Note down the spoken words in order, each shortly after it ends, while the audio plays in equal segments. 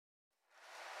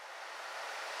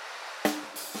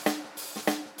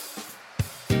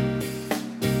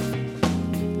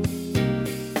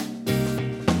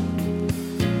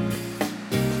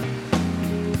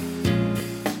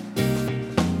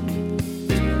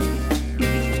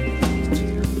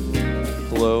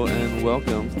and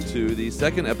welcome to the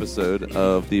second episode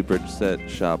of the Bridgeset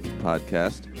Shop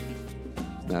podcast.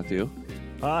 Matthew.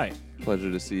 Hi. Pleasure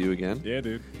to see you again. Yeah,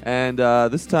 dude. And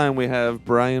this time we have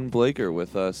Brian Blaker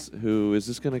with us, who is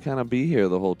just going to kind of be here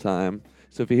the whole time.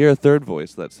 So if you hear a third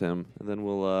voice, that's him. And then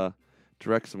we'll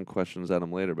direct some questions at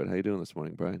him later. But how you doing this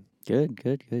morning, Brian? Good.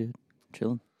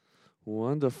 Chilling.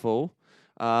 Wonderful.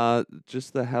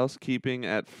 Just the housekeeping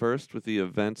at first with the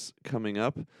events coming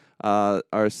up. Our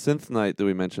synth night that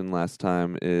we mentioned last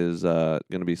time is going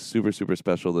to be super, super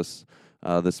special this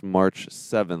March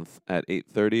 7th at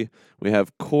 8:30. We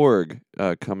have Korg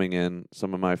coming in,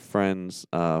 some of my friends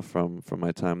from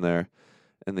my time there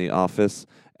in the office.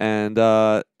 And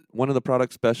one of the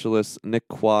product specialists, Nick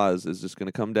Quaz, is just going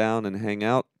to come down and hang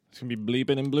out. It's going to be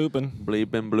bleeping and blooping.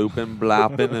 Bleeping, blooping,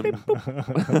 blopping.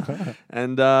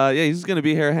 And he's just going to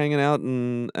be here hanging out.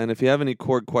 And if you have any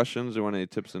Korg questions or want any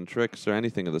tips and tricks or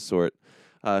anything of the sort,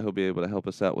 he'll be able to help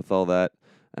us out with all that.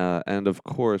 And, of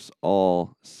course,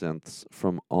 all synths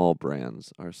from all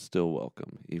brands are still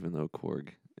welcome, even though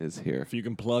Korg is here. If you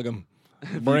can plug them,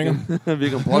 bring them. If you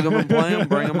can plug them and play them,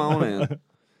 bring them on in.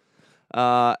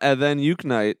 And then Uke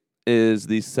Night is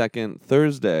the second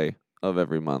Thursday of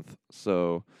every month.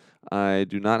 So I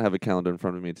do not have a calendar in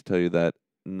front of me to tell you that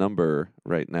number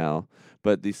right now.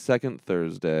 But the second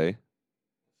Thursday...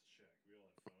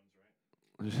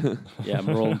 Yeah, I'm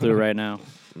rolling through right now.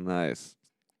 Nice.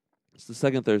 It's the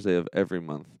second Thursday of every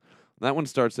month. That one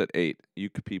starts at 8.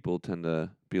 Uke people tend to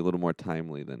be a little more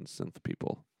timely than synth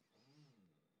people.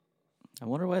 I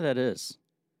wonder why that is.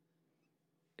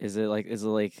 Is it like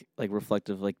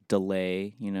reflective like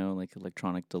delay, like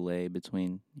electronic delay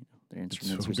between their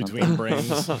instruments or something? Between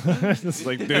brains. It's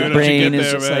like, dude, don't brain you get is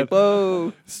there, just man? like,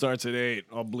 whoa. Starts at 8.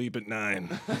 I'll bleep at 9.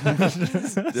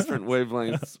 Different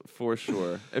wavelengths for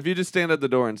sure. If you just stand at the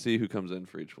door and see who comes in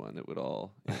for each one, it would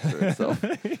all answer itself.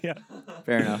 Yeah.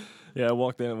 Fair enough. Yeah, I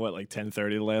walked in at, 10:30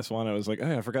 the last one. I was like,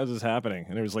 hey, I forgot this is happening.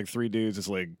 And there was like 3 dudes just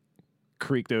like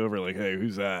creaked over like, hey,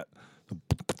 who's that?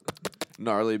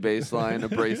 Gnarly bass line,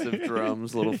 abrasive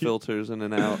drums, little filters in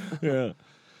and out. Yeah.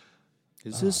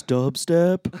 Is this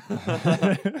dubstep?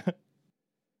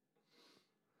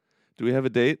 Do we have a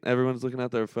date? Everyone's looking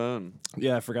at their phone.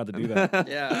 Yeah, I forgot to do that.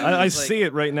 Yeah. I see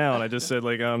it right now, and I just said,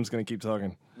 I'm just going to keep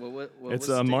talking. What It's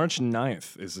March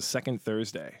 9th is the second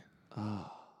Thursday.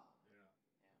 Oh.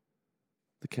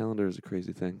 The calendar is a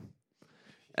crazy thing.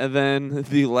 And then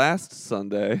the last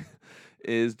Sunday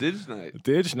is Dig Night.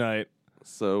 Dig Night.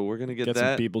 So we're going to get that.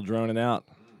 Some people droning out.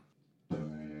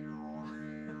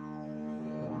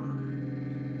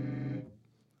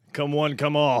 Come one,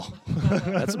 come all.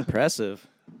 That's impressive.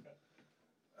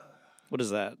 What is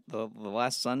that? The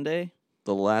last Sunday?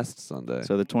 The last Sunday.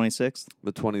 So the 26th?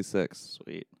 The 26th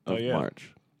Sweet. of yeah.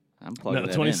 March. I'm plugging No,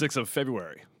 that 26th of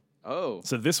February. in. Oh.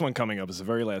 So this one coming up is the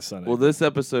very last Sunday. Well, this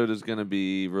episode is going to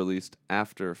be released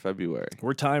after February.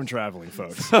 We're time traveling,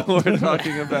 folks. So we're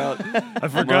talking about I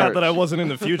forgot that I wasn't in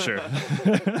the future.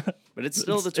 But it's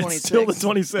still the 26th. It's still the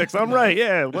 26th. I'm right.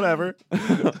 Yeah, whatever.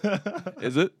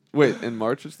 Is it? Wait, in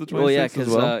March it's the 26th Well, yeah, as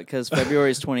well? Because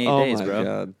February's 28 oh days, my bro.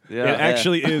 God. Yeah. It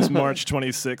actually is March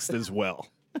 26th as well.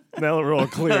 Now that we're all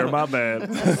clear, my bad.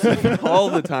 All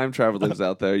the time travelers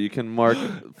out there, you can mark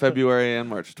February and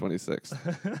March 26th.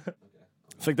 I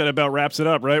think that about wraps it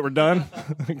up, right? We're done?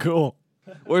 Cool.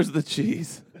 Where's the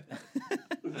cheese?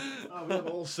 Oh, we have a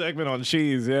whole segment on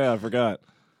cheese. Yeah, I forgot.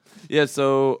 Yeah,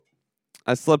 so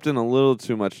I slept in a little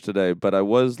too much today, but I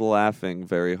was laughing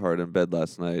very hard in bed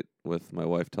last night with my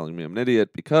wife telling me I'm an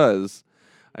idiot because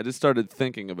I just started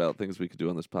thinking about things we could do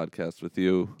on this podcast with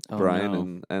you, Oh, Brian,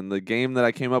 no. and the game that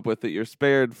I came up with that you're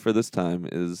spared for this time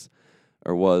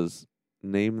was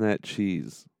Name That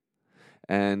Cheese.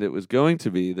 And it was going to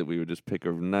be that we would just pick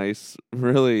a nice,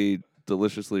 really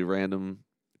deliciously random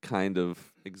kind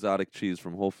of exotic cheese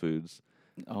from Whole Foods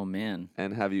Oh, man.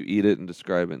 and have you eat it and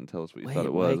describe it and tell us what you thought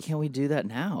it was. Why can't we do that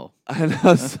now? I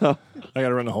know, so... I got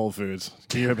to run to Whole Foods.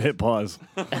 Can you hit pause?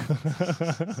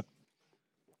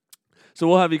 So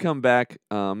we'll have you come back,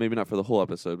 maybe not for the whole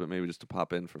episode, but maybe just to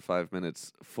pop in for 5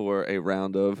 minutes for a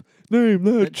round of Name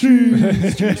That Cheese.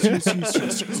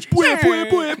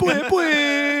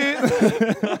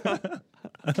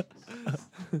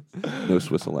 No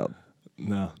Swiss allowed.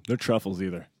 No, no truffles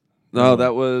either. No,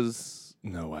 that was...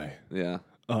 No way. Yeah.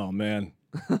 Oh, man.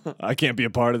 I can't be a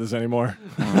part of this anymore.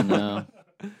 Oh, no.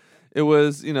 It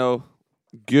was,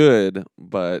 good,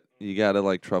 but you got to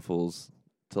like truffles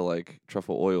to like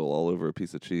truffle oil all over a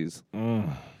piece of cheese.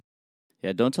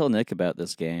 Yeah, don't tell Nick about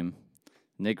this game.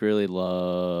 Nick really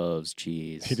loves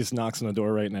cheese. He just knocks on the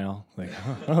door right now. Like,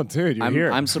 oh, dude, you're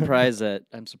here. I'm surprised that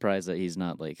he's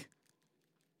not like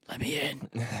Let me in.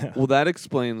 Well, that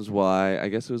explains why. I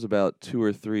guess it was about 2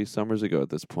 or 3 summers ago at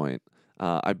this point.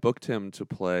 I booked him to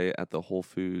play at the Whole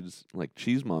Foods like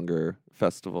Cheesemonger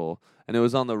Festival, and it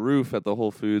was on the roof at the Whole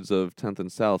Foods of 10th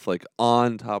and South, like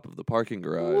on top of the parking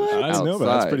garage. I didn't know, but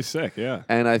that's outside. pretty sick. Yeah.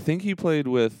 And I think he played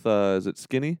with is it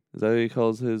Skinny? Is that what he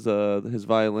calls his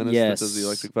violinist Yes. that does the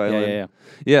electric violin? Yeah.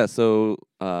 Yeah, so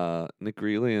Nick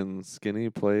Greeley and Skinny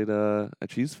played a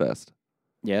Cheese Fest.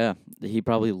 Yeah, he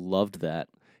probably loved that.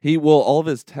 All of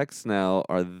his texts now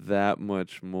are that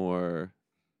much more.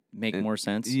 Make more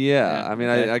sense. Yeah, I mean,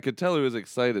 okay. I could tell he was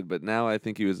excited, but now I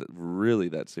think he was really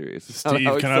that serious. Steve,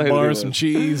 How can I excited he borrow was. some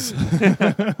cheese?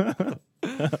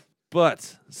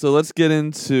 But so let's get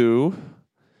into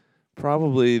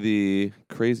probably the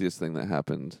craziest thing that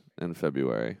happened in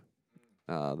February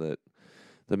that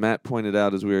Matt pointed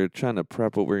out as we were trying to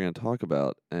prep what we were going to talk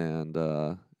about, and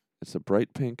it's a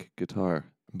bright pink guitar.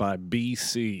 By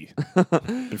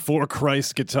BC. Before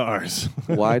Christ guitars.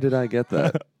 Why did I get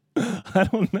that? I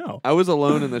don't know. I was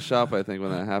alone in the shop, I think,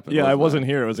 when that happened. Yeah, I wasn't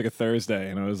here. It was like a Thursday,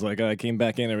 and I was like, I came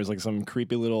back in. There was like some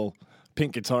creepy little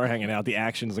pink guitar hanging out. The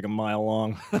action's like a mile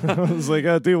long. I was like,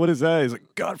 oh, dude, what is that? He's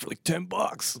like, God, for like $10.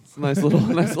 It's a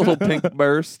nice little pink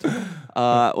burst.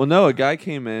 Well, no, a guy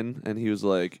came in and he was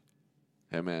like,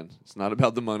 "Hey, man, it's not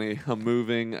about the money. I'm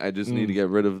moving. I just need to get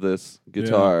rid of this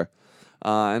guitar."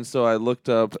 And so I looked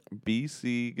up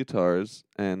BC guitars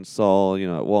and saw, at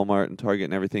Walmart and Target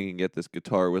and everything, you can get this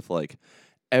guitar with like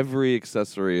every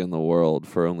accessory in the world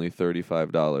for only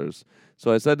 $35.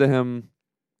 So I said to him,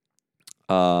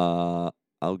 I'll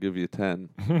give you 10.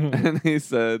 And he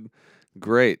said,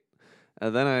 great.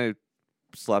 And then I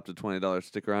slapped a $20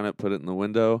 sticker on it, put it in the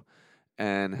window,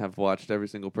 and have watched every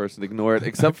single person ignore it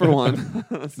except for one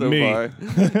so Me. far.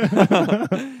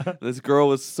 This girl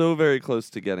was so very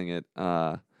close to getting it,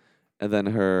 and then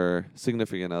her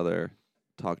significant other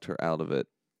talked her out of it.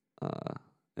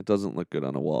 It doesn't look good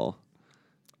on a wall.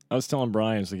 I was telling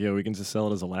Brian, it's like, we can just sell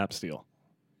it as a lap steel.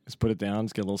 Just put it down,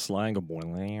 just get a little slang, go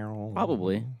boing.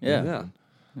 Probably. Yeah.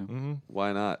 Mm-hmm.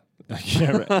 Why not?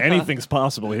 Yeah, right. Anything's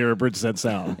possible here at Bridgeset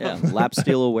Sound. Yeah. Lap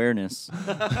steel awareness.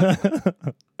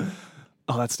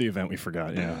 Oh, that's the event we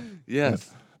forgot. Yeah.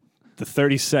 Yes. The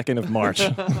 32nd of March.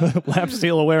 Lap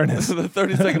steel awareness. The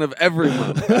 32nd of every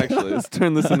month, actually. Let's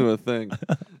turn this into a thing.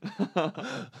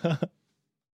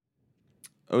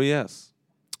 Oh, yes.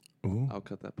 Ooh. I'll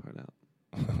cut that part out.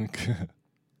 Okay.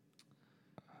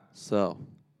 So,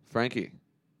 Frankie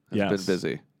has Yes. been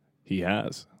busy. He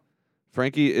has.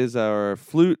 Frankie is our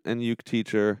flute and uke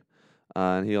teacher,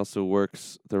 and he also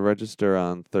works the register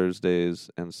on Thursdays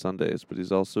and Sundays, but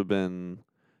he's also been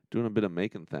doing a bit of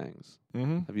making things.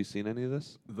 Mm-hmm. Have you seen any of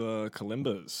this? The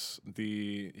kalimbas.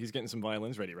 He's getting some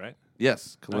violins ready, right?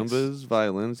 Yes, kalimbas,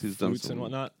 violins. He's Flutes done some and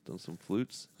whatnot. Done some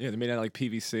flutes. Yeah, they made out of like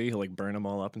PVC. He'll like burn them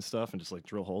all up and stuff, and just like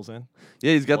drill holes in.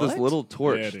 Yeah, he's got this What? little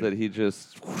torch Yeah, dude. that he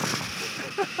just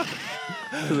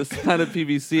to the side of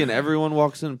PVC, and everyone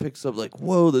walks in and picks up like,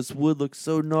 "Whoa, this wood looks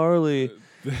so gnarly."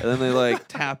 And then they like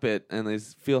tap it, and they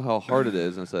feel how hard it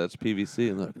is, and so that's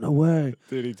PVC. And they're like, "No way!"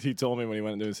 Dude, he told me when he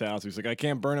went into his house, he was like, I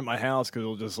can't burn at my house because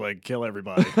it'll just like kill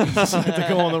everybody. So I had to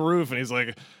go on the roof, and he's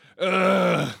like,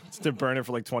 ugh. Just to burn it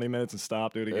for like 20 minutes and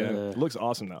stop, do it again. It looks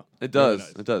awesome though. It Really does.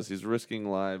 nice. It does. He's risking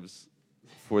lives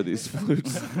for these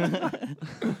flutes.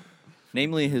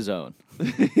 Namely his own.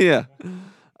 Yeah.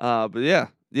 But yeah.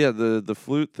 Yeah, the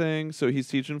flute thing. So he's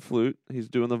teaching flute. He's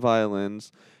doing the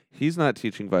violins. He's not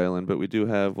teaching violin, but we do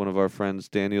have one of our friends,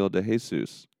 Daniel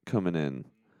DeJesus, coming in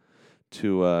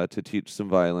to teach some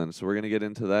violin. So we're going to get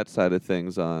into that side of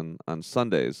things on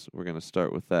Sundays. We're going to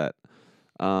start with that.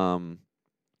 And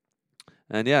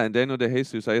Daniel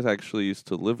DeJesus, I actually used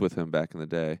to live with him back in the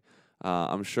day.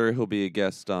 I'm sure he'll be a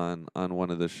guest on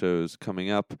one of the shows coming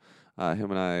up.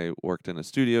 Him and I worked in a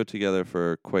studio together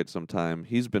for quite some time.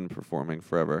 He's been performing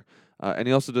forever. And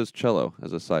he also does cello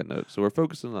as a side note. So we're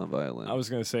focusing on violin. I was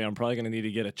going to say, I'm probably going to need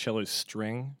to get a cello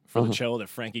string for the cello that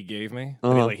Frankie gave me.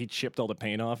 Uh-huh. And he chipped all the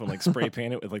paint off and like spray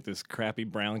painted it with like this crappy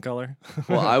brown color.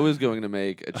 Well, I was going to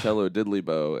make a cello diddly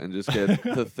bow and just get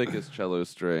the thickest cello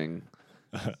string,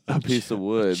 a piece of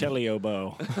wood, Cello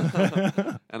bow.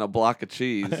 and a block of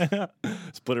cheese.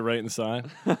 Split it right inside.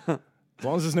 As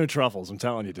long as there's no truffles, I'm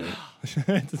telling you, dude.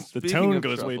 The Speaking tone of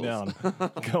goes way down.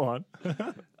 Go on.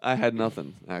 I had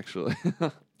nothing, actually.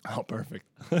 Oh, perfect.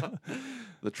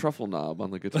 The truffle knob on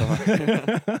the guitar.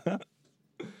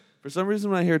 For some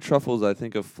reason, when I hear truffles, I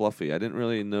think of fluffy. I didn't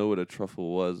really know what a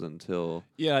truffle was until...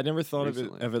 Yeah, I never thought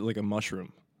Recently. of it like a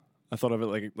mushroom. I thought of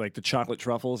it like the chocolate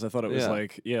truffles. I thought it was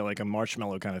Yeah. like a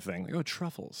marshmallow kind of thing. Like, oh,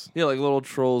 truffles. Yeah, like little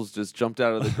trolls just jumped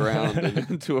out of the ground and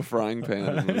into a frying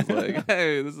pan and was like,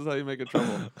 "Hey, this is how you make a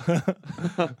truffle."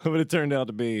 But it turned out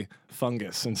to be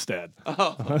fungus instead.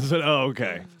 Oh. I said, oh,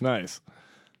 okay, nice.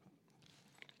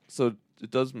 So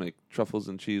it does make truffles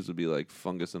and cheese would be like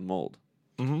fungus and mold.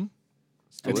 Mm-hmm.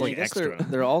 It's It's Well, I like delicious. guess extra.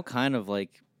 they're all kind of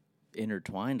like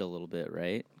intertwined a little bit,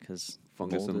 right? Because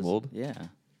Fungus and mold? Yeah.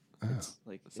 It's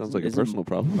like Sounds like a personal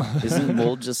problem. Isn't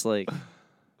mold just like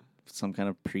some kind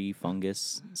of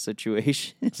pre-fungus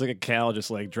situation? It's like a cow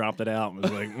just like dropped it out and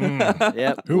was like, mm,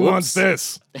 Yep. who wants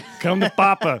this? Come to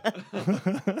Papa.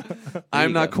 I'm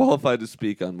you not go. qualified to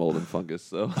speak on mold and fungus,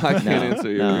 so I can't answer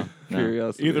your no.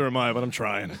 curiosity. Either am I, but I'm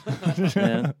trying.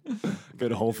 Yeah. Go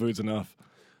to Whole Foods enough.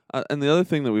 And the other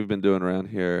thing that we've been doing around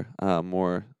here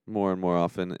more and more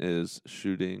often is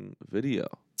shooting video.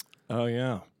 Oh,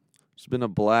 yeah. It's been a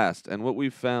blast. And what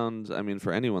we've found, I mean,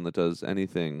 for anyone that does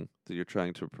anything that you're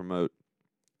trying to promote,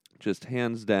 just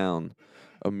hands down,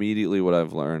 immediately what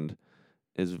I've learned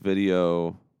is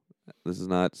video, this is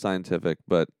not scientific,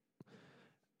 but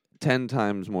 10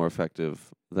 times more effective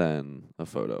than a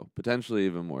photo, potentially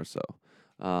even more so.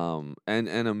 And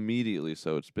immediately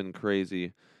so. It's been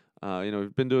crazy.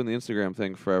 We've been doing the Instagram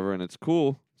thing forever, and it's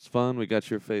cool. It's fun. We got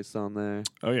your face on there.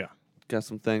 Oh, yeah. Got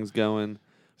some things going.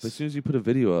 But as soon as you put a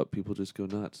video up, people just go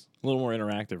nuts. A little more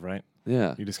interactive, right?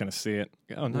 Yeah. You just kind of see it.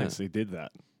 Oh, nice. Yeah. They did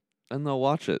that. And they'll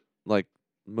watch it, like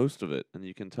most of it, and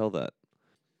you can tell that.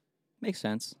 Makes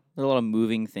sense. There's a lot of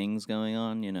moving things going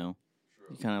on, you know.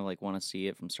 You kind of like want to see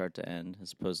it from start to end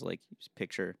as opposed to like just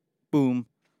picture, boom.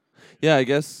 Yeah, I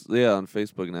guess, on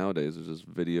Facebook nowadays, there's just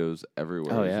videos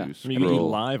everywhere. Oh, as yeah. You I mean, scroll. you can be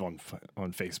live on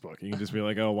Facebook. You can just be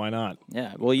like, oh, why not?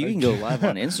 Yeah. Well, you can go live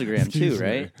on Instagram Excuse too, me.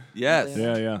 right? Yes.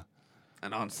 Yeah.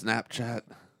 And on Snapchat.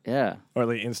 Yeah. Or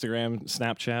like Instagram,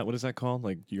 Snapchat. What is that called?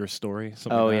 Like your story?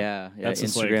 Something Oh like that? yeah. Yeah. That's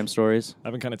just, like- Instagram stories.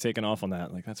 I've been kind of taken off on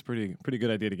that. Like, that's pretty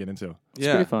good idea to get into. It's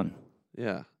Yeah. pretty fun.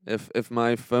 Yeah. If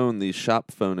my phone, the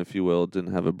shop phone, if you will,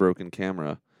 didn't have a broken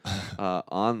camera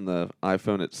on the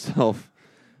iPhone itself,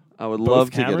 I would love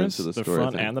Both to get cameras, into the the story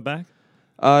front thing. and the back?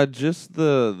 Just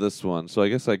this one. So I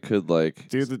guess I could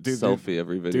selfie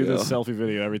every video. Do the selfie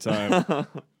video every time.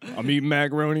 I'm eating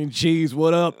macaroni and cheese.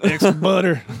 What up? Extra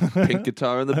butter. Pink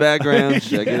guitar in the background.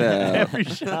 Check it out. Every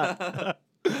shot.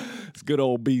 It's good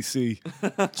old BC.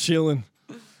 Chilling.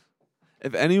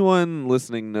 If anyone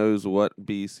listening knows what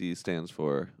BC stands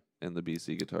for in the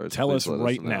BC guitars, Tell please us let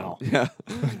right know. now. Yeah.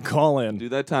 Call in. Do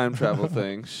that time travel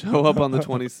thing. Show up on the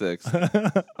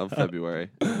 26th of February.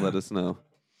 Let us know.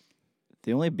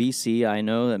 The only BC I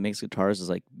know that makes guitars is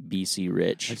like BC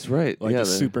Rich. That's right. Like yeah, the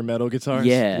super metal guitars?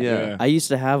 Yeah. Yeah. I used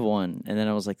to have one, and then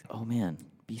I was like, oh man,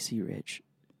 BC Rich.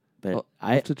 But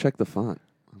I have to check the font.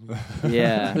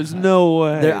 yeah. There's no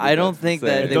way. I don't think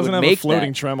that It they doesn't would have a make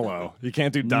floating that. tremolo. You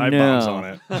can't do dive bombs on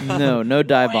it. no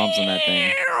dive bombs on that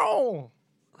thing.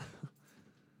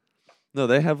 No,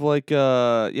 they have like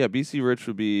BC Rich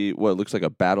would be what looks like a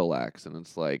battle axe, and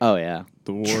it's like Oh yeah.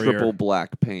 The warrior. triple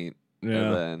black paint.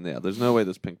 Yeah. And then there's no way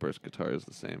this Pink Burst guitar is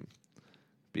the same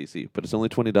BC, but it's only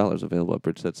 $20 available at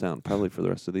Bridgeset Sound, probably for the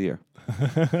rest of the year.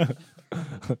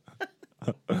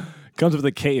 Comes with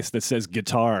a case that says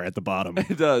guitar at the bottom.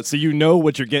 It does. So you know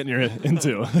what you're getting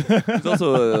into. There's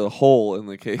also a hole in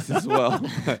the case as well.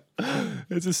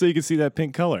 It's just so you can see that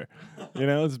pink color. You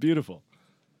know, it's beautiful.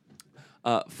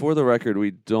 For the record, we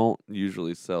don't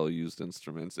usually sell used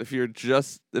instruments. If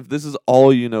this is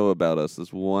all you know about us,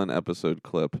 this one episode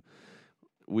clip,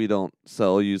 we don't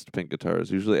sell used Pink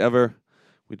guitars usually ever.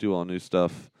 We do all new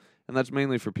stuff, and that's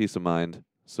mainly for peace of mind.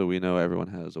 So we know everyone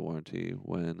has a warranty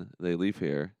when they leave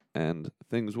here, and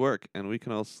things work, and we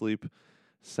can all sleep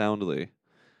soundly.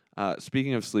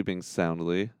 Speaking of sleeping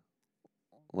soundly,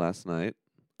 last night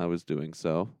I was doing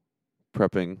so,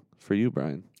 prepping for you,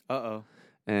 Brian. Uh-oh.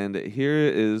 And here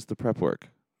is the prep work.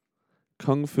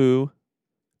 Kung Fu,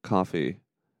 coffee,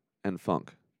 and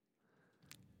funk.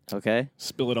 Okay.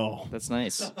 Spill it all. That's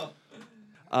nice.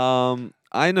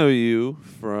 I know you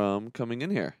from coming in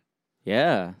here.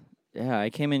 Yeah. Yeah, I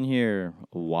came in here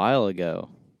a while ago.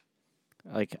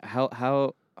 Like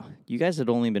how you guys had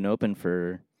only been open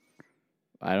for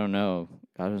I don't know,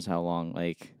 God knows how long.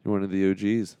 Like You're one of the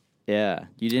OGs. yeah,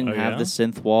 you didn't Oh, have yeah? the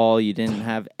synth wall. You didn't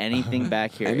have anything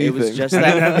back here. It was Anything. just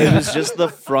that. It was just the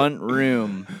front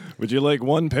room. Would you like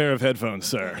one pair of headphones,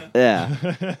 sir? Yeah,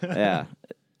 yeah.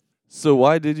 So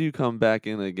why did you come back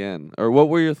in again? Or what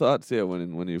were your thoughts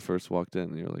when you first walked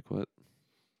in? You were like, what?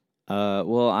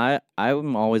 Well,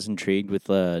 I'm always intrigued with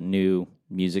new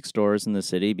music stores in the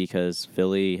city because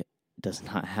Philly does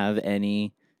not have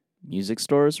any music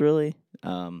stores really.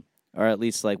 or at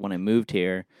least like when I moved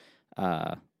here,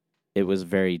 it was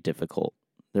very difficult.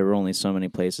 There were only so many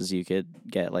places you could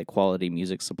get like quality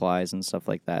music supplies and stuff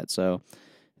like that. So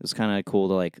it was kind of cool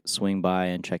to like swing by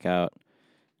and check out,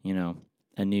 you know,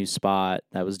 a new spot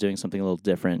that was doing something a little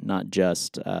different, not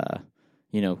just,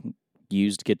 you know,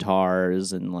 used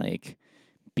guitars and like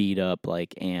beat up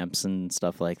like amps and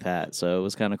stuff like that. So it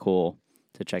was kind of cool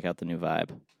to check out the new vibe.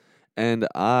 And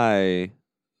I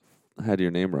had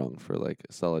your name wrong for like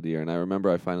a solid year, and I remember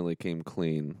I finally came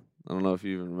clean. I don't know if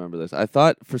you even remember this. I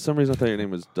thought, for some reason, I thought your name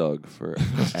was Doug for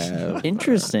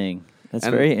Interesting. That's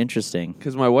And- very interesting.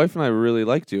 because my wife and I really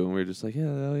liked you, and we were just like, yeah,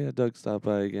 oh yeah, Doug stopped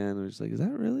by again. And we were just like, is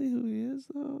that really who he is,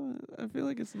 though? I feel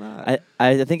like it's not.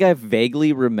 I think I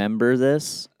vaguely remember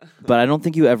this, but I don't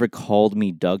think you ever called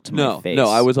me Doug to my face. No,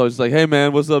 I was always like, hey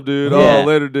man, what's up, dude? Yeah. Oh,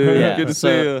 later, dude. Yeah. Good to so,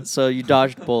 see you. So you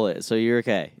dodged bullet. So you're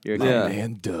okay. You're okay. Yeah.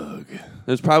 Man, Doug. It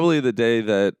was probably the day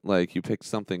that like you picked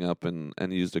something up and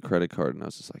used a credit card, and I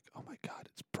was just like, oh my god,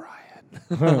 it's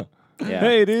Brian. Yeah.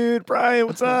 Hey, dude, Brian,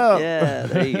 what's up? Yeah,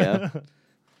 there you go.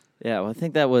 Yeah, well, I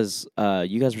think that was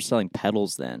you guys were selling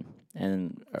pedals then,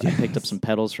 and I picked up Yes. some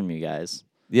pedals from you guys.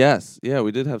 Yes, yeah,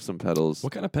 we did have some pedals.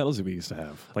 What kind of pedals did we used to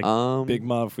have? Like Big Big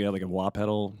Muff. We had like a wah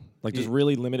pedal. Like just Ye-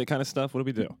 really limited kind of stuff. What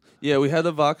did we do? Yeah, we had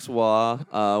the Vox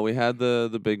Wah. We had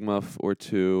the Big Muff or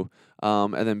two.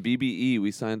 And then BBE,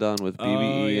 we signed on with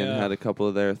BBE and yeah. had a couple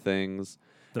of their things.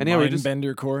 The And yeah, we Mind just-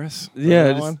 Bender chorus. Yeah,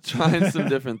 That just one? trying some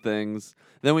different things.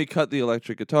 Then we cut the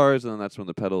electric guitars, and then that's when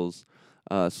the pedals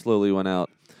slowly went out.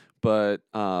 But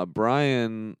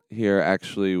Brian here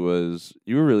actually you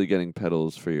were really getting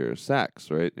pedals for your sax,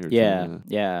 right? You were Yeah, trying to-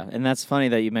 yeah, and that's funny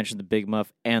that you mentioned the Big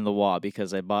Muff and the wah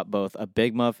because I bought both a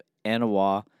Big Muff and a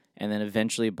wah, and then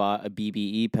eventually bought a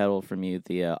BBE pedal from you,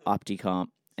 the Opticomp,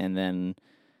 and then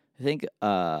I think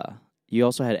you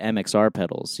also had MXR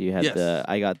pedals. You had Yes.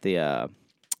 I got the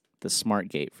Smart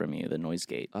Gate from you, the Noise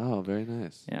Gate. Oh, very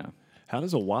nice. Yeah. How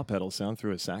does a wah pedal sound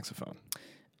through a saxophone?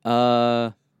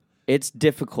 It's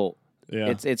difficult.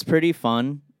 Yeah. It's pretty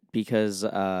fun because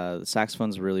the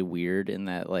saxophone's really weird in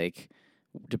that like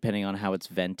depending on how it's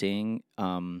venting,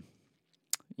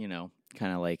 you know,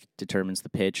 kind of like determines the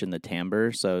pitch and the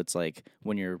timbre. So it's like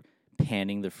when you're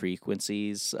panning the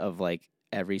frequencies of like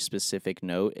every specific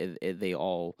note, they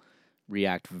all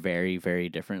react very, very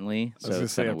differently. I was So gonna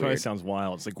it's say kind it of probably weird. sounds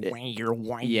wild. It's like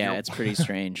wang. Yeah, it's pretty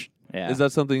strange. Yeah. Is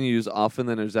that something you use often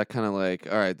then, or is that kind of like,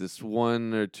 all right, this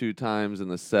one or two times in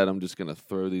the set, I'm just going to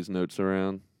throw these notes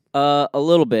around? A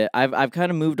little bit. I've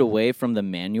kind of moved away from the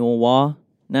manual wah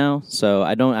now, so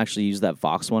I don't actually use that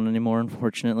Vox one anymore,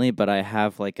 unfortunately. But I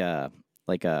have like a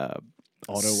auto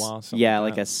wah. something yeah,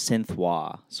 like like a synth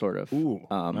wah sort of. Ooh,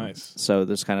 Um, nice. So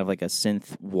there's kind of like a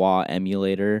synth wah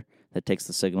emulator that takes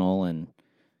the signal and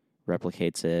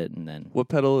replicates it, and then What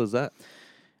pedal is that?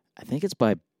 I think it's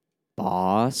by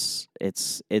Boss.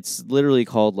 It's literally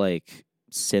called like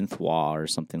synth wah or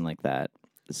something like that.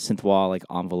 Synth wah like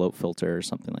envelope filter or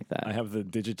something like that. I have the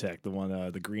Digitech, the one,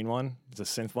 the green one. It's a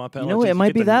synth wah pedal. You know what? It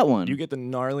might be that one. You get the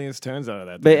gnarliest tones out of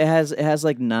that. But thing. it has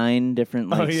like 9 different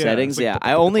like Oh, yeah. settings. It's like Yeah,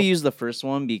 I only use the first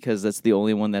one because that's the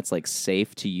only one that's like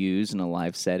safe to use in a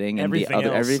live setting, and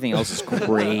everything else is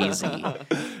crazy. And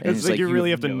It's like you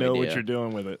really have to no know what idea. you're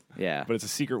doing with it. Yeah, But it's a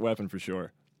secret weapon for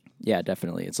sure. yeah,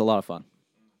 definitely. It's a lot of fun.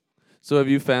 So have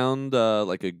you found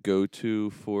like a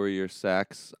go-to for your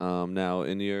sax now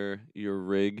in your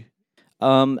rig?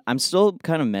 I'm still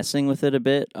kind of messing with it a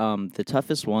bit. The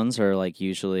toughest ones are like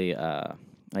usually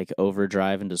like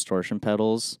overdrive and distortion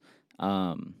pedals,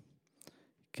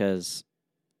 because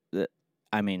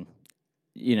I mean,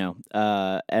 you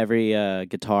know, every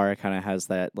guitar kind of has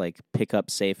that like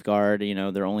pickup safeguard. You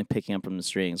know, they're only picking up from the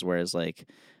strings, whereas like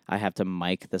I have to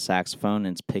mic the saxophone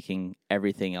and it's picking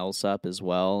everything else up as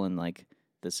well, and like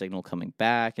the signal coming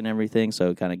back and everything.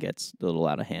 So it kind of gets a little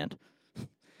out of hand.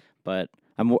 But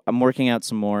I'm working out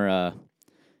some more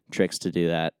tricks to do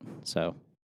that. So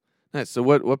Nice. So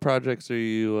what projects are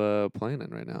you playing in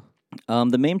right now?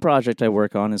 the main project I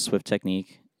work on is Swift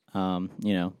Technique. You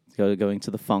know, going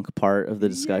to the funk part of the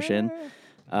discussion.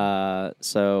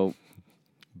 So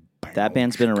that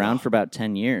band's been around for about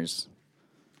 10 years.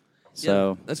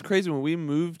 So Yeah, that's crazy. When we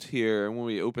moved here and when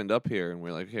we opened up here and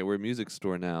we're like, okay, we're a music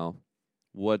store now.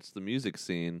 What's the music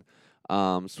scene?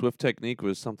 Swift Technique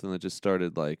was something that just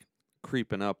started like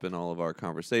creeping up in all of our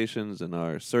conversations and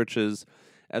our searches.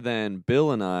 And then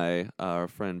Bill and I, our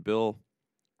friend Bill,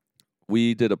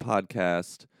 we did a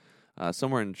podcast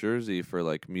somewhere in Jersey for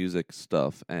like music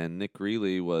stuff, and Nick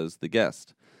Greeley was the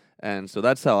guest. And so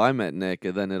that's how I met Nick,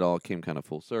 and then it all came kind of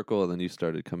full circle, and then you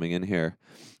started coming in here.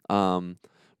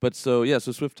 But so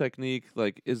Swift Technique,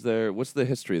 like, what's the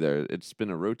history there? It's been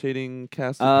a rotating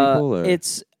cast of people, or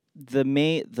It's the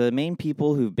main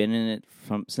people who've been in it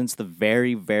since the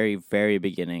very, very, very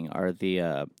beginning are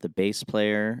the bass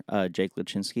player Jake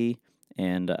Lachinsky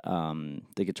and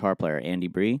the guitar player Andy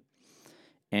Bree,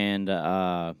 and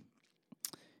then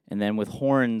with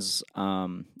horns,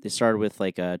 they started with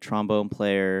like a trombone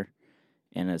player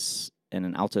and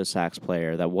an alto sax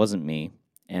player that wasn't me,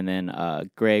 and then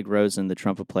Greg Rosen, the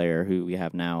trumpet player who we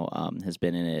have now, has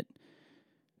been in it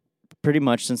pretty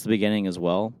much since the beginning as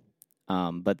well.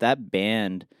 But that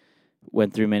band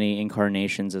went through many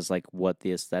incarnations as like what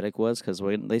the aesthetic was, because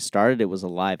when they started, it was a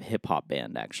live hip hop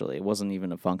band. Actually, it wasn't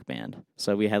even a funk band.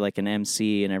 So we had like an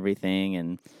MC and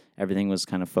everything was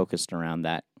kind of focused around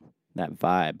that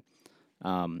vibe,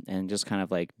 and just kind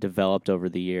of like developed over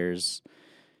the years,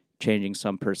 changing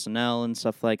some personnel and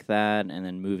stuff like that, and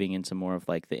then moving into more of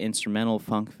like the instrumental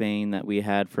funk vein that we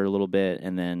had for a little bit,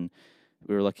 and then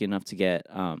we were lucky enough to get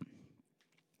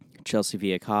Chelsea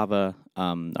Viacava,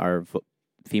 our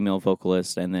female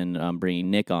vocalist, and then bringing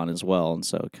Nick on as well, and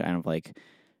so kind of like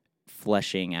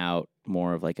fleshing out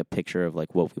more of like a picture of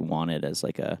like what we wanted as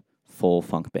like a full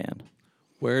funk band.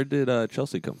 where did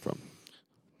Chelsea come from?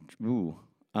 Ooh.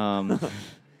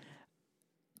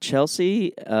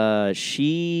 Chelsea,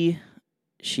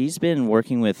 she's been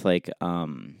working with like what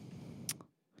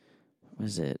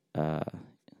is it? What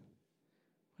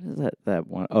is that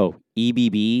one? Oh,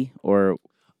 EBB or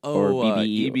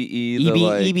BBE. EBE, the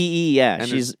like, EBE, yeah. and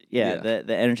She's the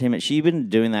entertainment. She's been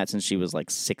doing that since she was like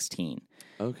 16.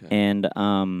 okay. And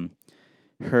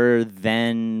her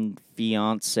then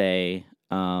fiance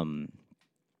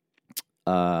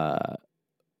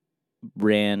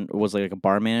was like a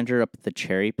bar manager up at the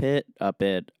Cherry Pit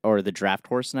or the Draft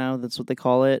Horse now, that's what they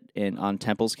call it, on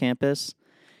Temple's campus.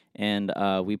 And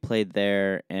we played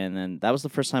there, and then that was the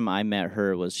first time I met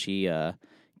her. Was she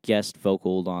guest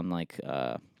vocaled on like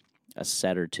a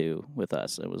set or two with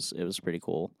us. It was pretty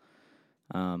cool.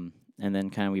 And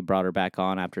then kind of we brought her back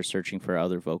on after searching for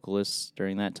other vocalists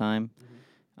during that time.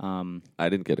 I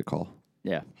didn't get a call.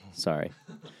 Yeah, sorry,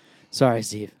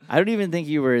 Steve. I don't even think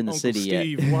you were in the Uncle city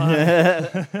Steve, yet.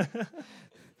 why?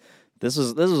 This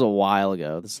was a while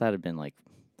ago. This had to have been like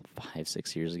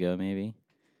 5-6 years ago, maybe.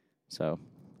 So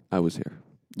I was here.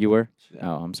 you were? Yeah.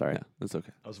 Oh, I'm sorry. Yeah, that's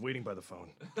okay. I was waiting by the phone.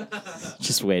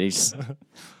 Just waiting.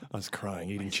 I was crying,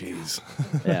 eating cheese.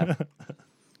 Yeah.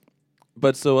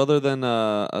 But so other than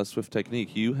a Swift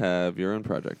Technique, you have your own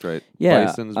project, right? Yeah,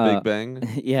 Bison's Big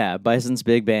Bang. Yeah, Bison's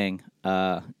Big Bang.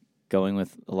 Going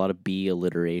with a lot of B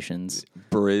alliterations.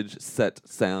 Bridge, set,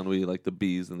 sound. We like the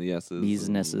B's and the S's. B's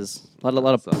and S's. A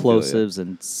lot of So I feel plosives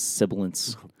and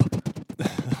sibilants.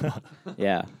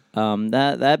 Yeah.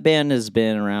 That band has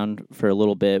been around for a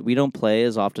little bit. We don't play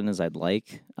as often as I'd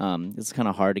like. It's kind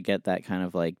of hard to get that kind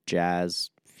of like jazz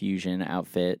fusion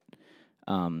outfit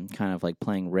kind of like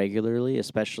playing regularly,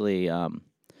 especially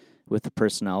with the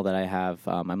personnel that I have.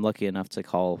 I'm lucky enough to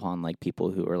call upon like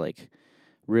people who are like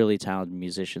really talented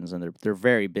musicians, and they're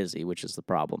very busy, which is the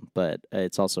problem, but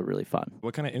it's also really fun.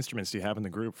 What kind of instruments do you have in the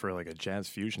group for like a jazz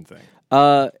fusion thing?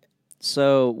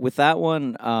 So with that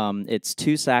one, it's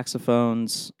 2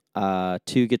 saxophones,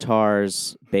 2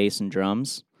 guitars, bass, and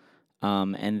drums.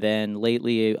 And then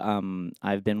lately,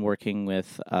 I've been working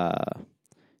with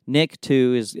Nick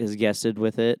too is guested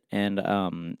with it, and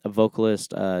a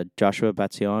vocalist, Joshua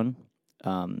Batsion.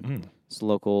 He's a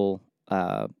local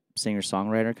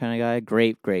singer-songwriter kind of guy.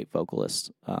 Great vocalist.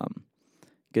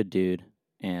 Good dude.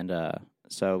 And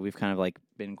so we've kind of like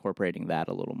been incorporating that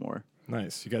a little more.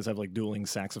 Nice. You guys have like dueling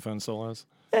saxophone solos?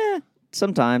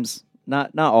 Sometimes.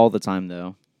 Not all the time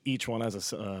though. Each one has a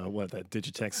that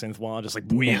Digitech synth wall, just like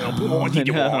That'd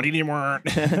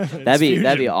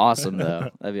be awesome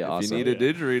though. That'd be awesome. If you need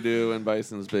a didgeridoo in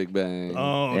Bison's Big Bang,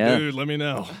 Oh, Yeah. dude, let me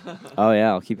know. Oh yeah,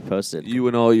 I'll keep you posted. you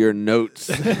and all your notes.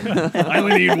 I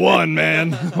only need one,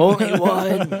 man. Only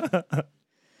one.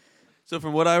 So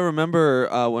from what I remember,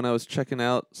 when I was checking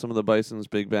out some of the Bison's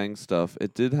Big Bang stuff,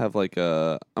 it did have like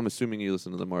a. I'm assuming you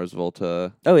listen to the Mars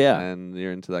Volta. Oh yeah. And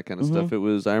you're into that kind of stuff. It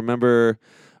was. I remember,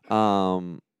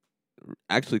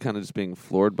 actually, kind of just being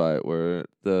floored by it. Where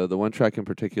the one track in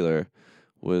particular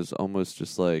was almost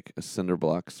just like a cinder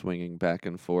block swinging back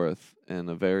and forth in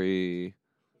a very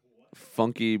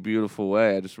funky, beautiful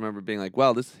way. I just remember being like,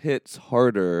 "Wow, this hits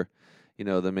harder,"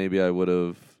 than maybe I would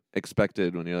have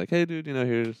expected. When you're like, "Hey, dude,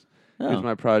 here's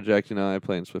my project. I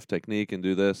play in Swift Technique and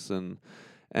do this and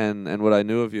what I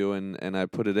knew of you, and I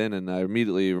put it in, and I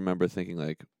immediately remember thinking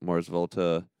like, Mars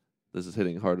Volta, this is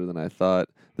hitting harder than I thought.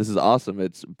 This is awesome.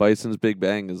 It's Bison's Big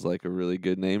Bang is like a really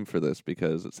good name for this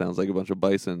because it sounds like a bunch of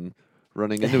bison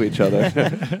running into each other.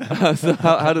 So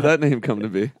how did that name come to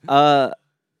be?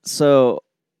 So,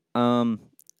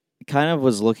 kind of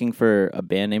was looking for a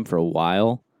band name for a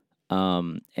while,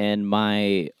 and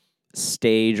my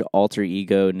stage alter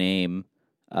ego name,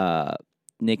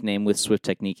 nickname with Swift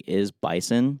Technique is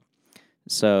Bison.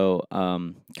 So,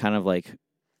 kind of like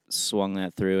swung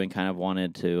that through and kind of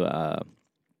wanted to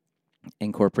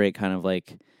incorporate kind of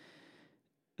like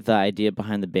the idea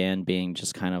behind the band being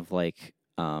just kind of like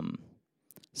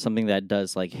something that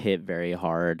does like hit very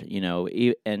hard,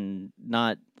 and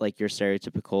not like your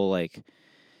stereotypical like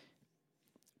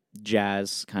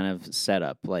jazz kind of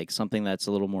setup, like something that's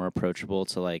a little more approachable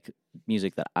to like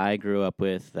music that I grew up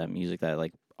with, that music that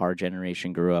like our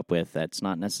generation grew up with, that's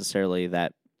not necessarily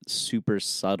that super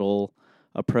subtle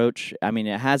approach. I mean,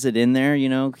 it has it in there,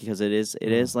 because it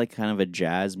is like kind of a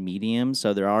jazz medium,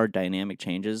 so there are dynamic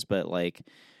changes, but like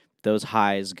those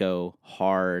highs go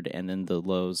hard and then the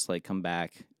lows like come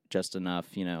back just enough,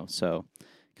 so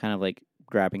kind of like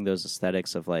grabbing those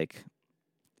aesthetics of like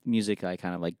music I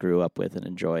kind of like grew up with and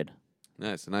enjoyed.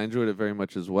 Nice, and I enjoyed it very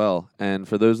much as well. And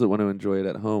for those that want to enjoy it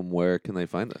at home, where can they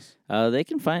find this? They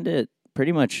can find it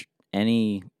pretty much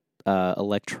any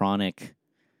electronic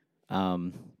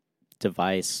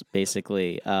device,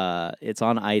 basically. It's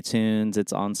on iTunes,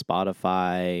 it's on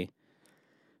Spotify.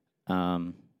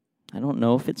 I don't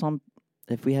know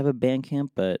if we have a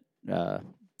Bandcamp, but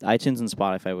iTunes and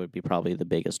Spotify would be probably the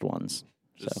biggest ones.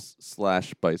 Just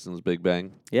slash Bison's Big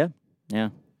Bang. Yeah.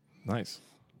 Nice.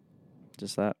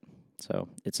 Just that. So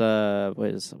it's what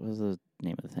is the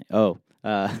name of the thing? Oh,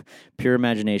 Pure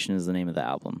Imagination is the name of the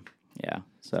album. Yeah.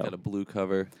 So It's got a blue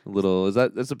cover.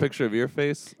 That's a picture of your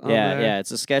face? yeah, there? yeah.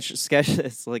 It's a sketch.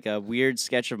 It's like a weird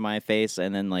sketch of my face,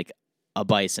 and then like a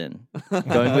bison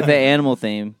going with the animal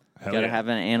theme. Hell Got to yeah. have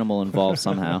an animal involved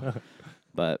somehow.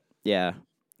 But yeah,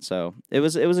 so it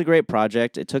was a great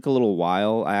project. It took a little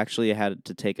while. I actually had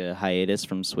to take a hiatus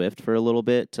from Swift for a little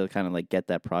bit to kind of like get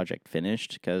that project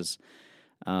finished, because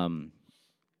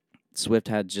Swift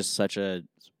had just such a,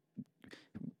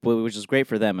 which is great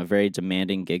for them, a very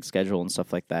demanding gig schedule and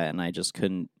stuff like that, and I just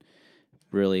couldn't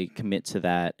really commit to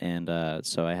that, and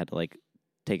so I had to like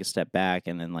take a step back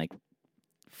and then like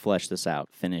flesh this out,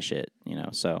 finish it,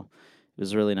 So it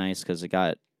was really nice because it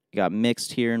got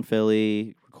mixed here in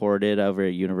Philly, recorded over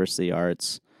at University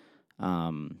Arts.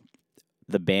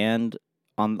 The band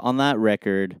on that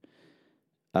record,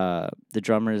 the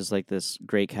drummer is like this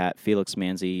great cat, Felix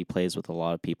Manzi. He plays with a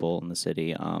lot of people in the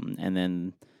city. And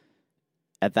then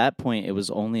at that point, it was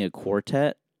only a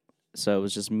quartet, so it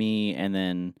was just me and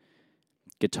then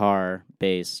guitar,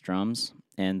 bass, drums.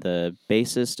 And the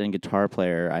bassist and guitar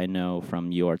player I know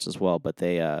from UArts as well, but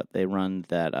they run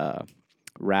that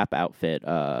rap outfit,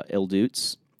 Il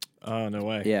Dutes. Oh, no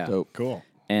way. Yeah. Dope. Cool.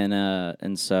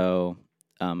 And so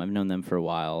I've known them for a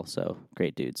while, so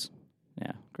great dudes.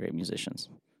 Yeah, great musicians.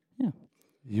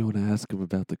 You want to ask him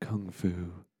about the Kung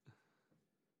Fu.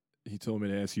 He told me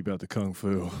to ask you about the Kung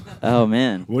Fu. Oh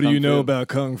man. What do Kung you know Fu. about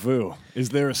Kung Fu? Is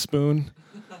there a spoon?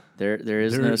 There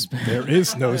is no There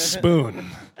is no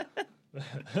spoon.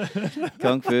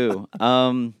 Kung Fu.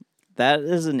 That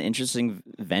is an interesting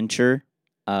venture.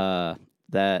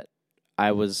 That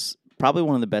I was probably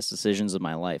one of the best decisions of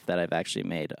my life that I've actually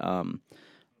made.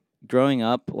 Growing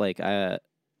up, like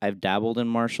I've dabbled in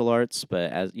martial arts,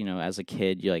 but as a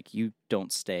kid, you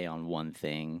don't stay on one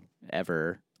thing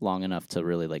ever long enough to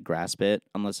really like grasp it,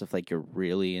 unless if like you're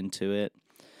really into it.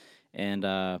 And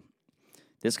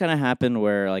this kind of happened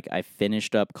where like I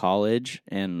finished up college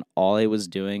and all I was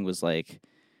doing was like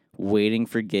waiting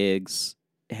for gigs,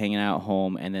 hanging out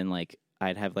home, and then like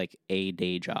I'd have like a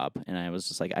day job, and I was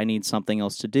just like, I need something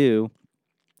else to do.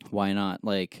 Why not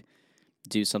like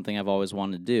do something I've always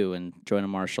wanted to do and join a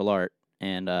martial art?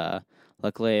 And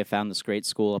luckily I found this great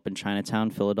school up in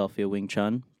Chinatown, Philadelphia Wing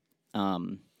Chun.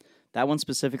 That one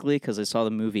specifically because I saw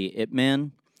the movie Ip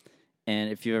Man, and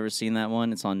if you've ever seen that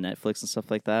one, it's on Netflix and stuff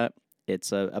like that.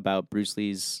 It's about Bruce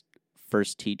Lee's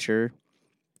first teacher.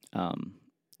 I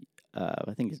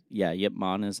think, Yip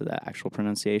Man is the actual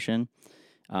pronunciation.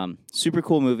 Super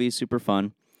cool movie, super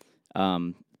fun.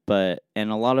 And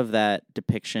a lot of that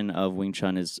depiction of Wing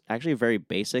Chun is actually very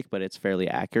basic, but it's fairly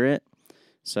accurate.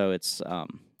 So it's a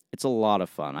lot of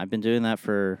fun. I've been doing that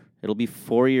it'll be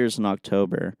 4 years in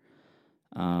October.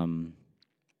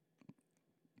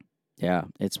 Yeah,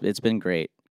 it's been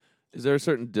great. Is there a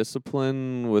certain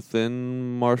discipline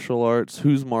within martial arts?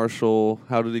 Who's Marshall?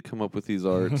 How did he come up with these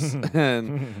arts? But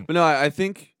no, I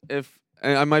think if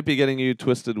And I might be getting you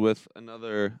twisted with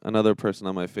another person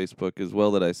on my Facebook as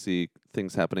well that I see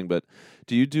things happening. But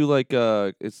do you do like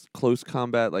it's close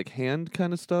combat like hand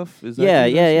kind of stuff? Is that Yeah,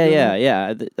 you yeah, guys yeah, are doing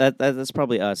yeah, that? yeah. That's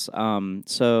probably us.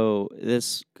 So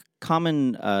this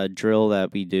common drill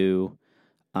that we do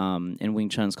in Wing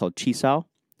Chun is called Chi Sao,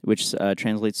 which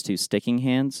translates to sticking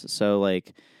hands. So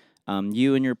like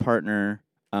you and your partner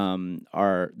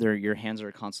your hands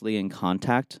are constantly in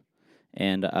contact,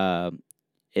 and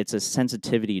it's a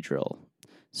sensitivity drill.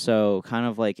 So kind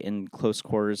of like in close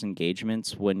quarters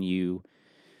engagements when you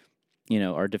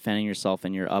know, are defending yourself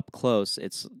and you're up close,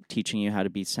 it's teaching you how to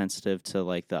be sensitive to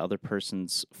like the other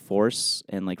person's force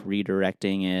and like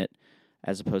redirecting it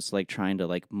as opposed to like trying to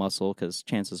like muscle, because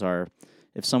chances are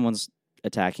if someone's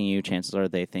attacking you, chances are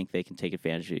they think they can take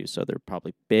advantage of you, so they're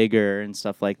probably bigger and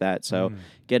stuff like that. So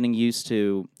getting used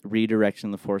to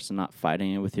redirecting the force and not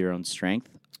fighting it with your own strength,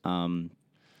 and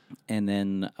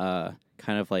then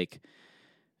kind of like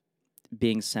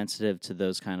being sensitive to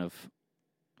those kind of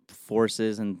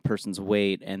forces and person's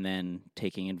weight, and then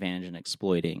taking advantage and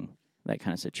exploiting that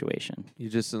kind of situation. You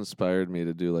just inspired me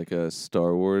to do like a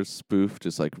Star Wars spoof,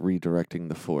 just like redirecting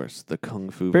the Force, the kung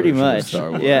fu Pretty version of much,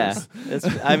 Star Wars. yeah.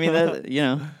 I mean,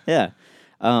 yeah.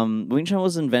 Wing Chun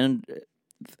was invented,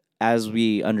 as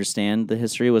we understand the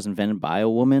history, was invented by a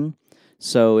woman,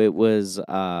 so it was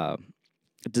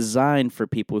designed for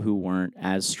people who weren't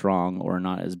as strong or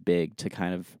not as big to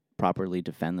kind of properly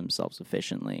defend themselves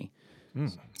efficiently.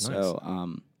 Nice.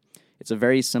 So it's a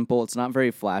very simple. It's not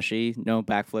very flashy. No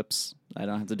backflips. I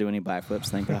don't have to do any backflips,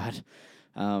 thank God.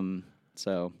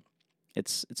 So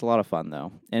it's a lot of fun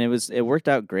though, and it worked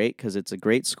out great because it's a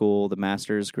great school. The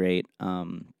master is great.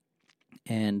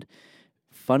 And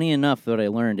funny enough, what I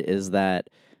learned is that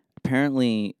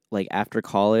apparently, like after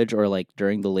college or like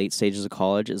during the late stages of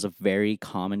college, is a very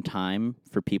common time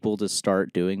for people to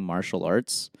start doing martial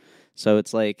arts. So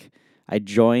it's like I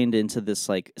joined into this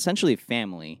like essentially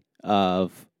family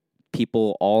of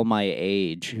people all my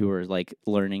age who are like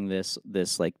learning this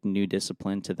like new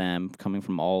discipline to them, coming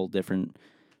from all different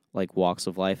like walks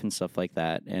of life and stuff like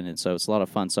that. And so it's a lot of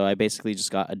fun. So I basically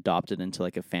just got adopted into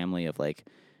like a family of like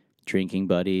drinking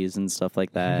buddies and stuff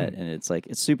like that. And it's like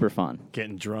it's super fun.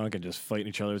 Getting drunk and just fighting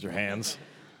each other with your hands.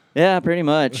 Yeah, pretty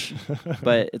much.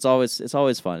 But it's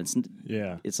always fun.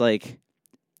 Yeah. It's like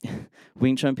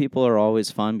Wing Chun people are always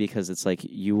fun because it's like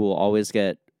you will always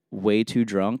get way too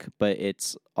drunk, but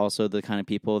it's also the kind of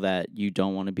people that you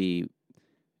don't want to be.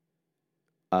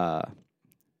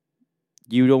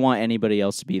 You don't want anybody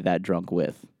else to be that drunk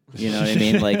with. You know what I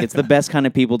mean? Like it's the best kind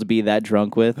of people to be that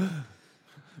drunk with. We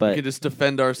But can just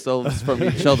defend ourselves from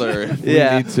each other if we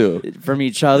Yeah. need to. from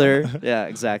each other, yeah,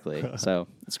 exactly. So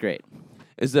it's great.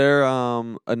 Is there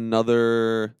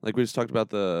another, like we just talked about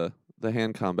the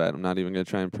hand combat? I'm not even going to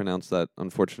try and pronounce that,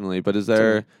 unfortunately. But is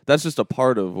there? That's just a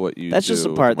part of what you. That's do just a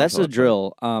with part. That's martial a arts,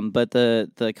 drill. But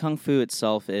the kung fu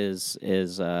itself is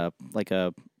like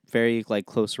a very like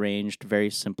close ranged, very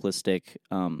simplistic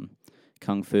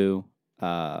kung fu.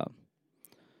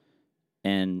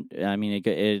 And I mean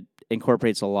it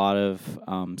incorporates a lot of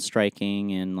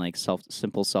striking and like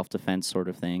simple self defense sort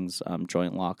of things,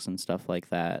 joint locks and stuff like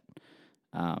that.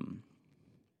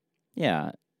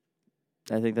 Yeah,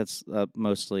 I think that's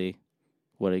mostly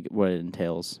what it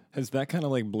entails. Has that kind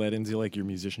of like bled into like your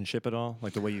musicianship at all?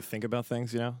 Like the way you think about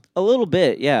things, you know? A little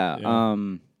bit, yeah. Yeah.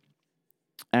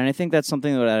 And I think that's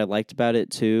something that I liked about it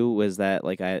too, was that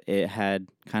like it had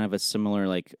kind of a similar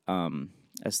like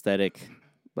aesthetic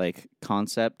like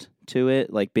concept to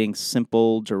it, like being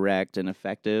simple, direct, and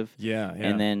effective. Yeah.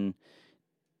 And then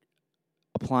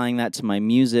applying that to my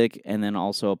music, and then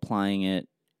also applying it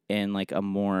in like a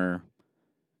more,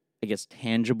 I guess,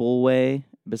 tangible way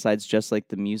besides just like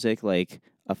the music, like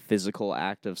a physical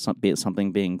act of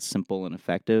something being simple and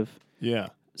effective. Yeah.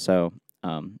 So,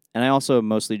 and I also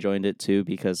mostly joined it too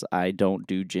because I don't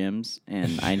do gyms,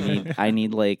 and I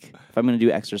need like if I'm going to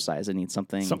do exercise, I need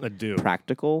something to do.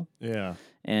 practical. Yeah.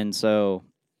 And so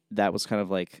that was kind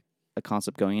of like a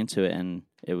concept going into it, and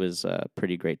it was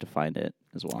pretty great to find it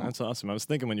as well. That's awesome. I was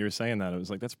thinking when you were saying that, I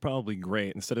was like, that's probably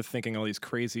great. Instead of thinking all these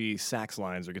crazy sax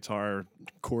lines or guitar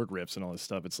chord riffs and all this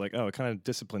stuff, it's like, oh, it kind of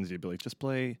disciplines you. Be like, just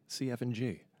play C, F, and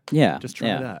G. Yeah. Just try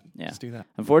that. Yeah. Just do that.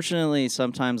 Unfortunately,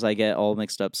 sometimes I get all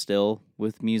mixed up still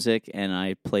with music, and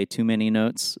I play too many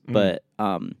notes. But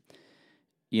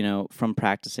you know, from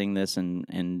practicing this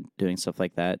and doing stuff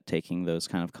like that, taking those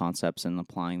kind of concepts and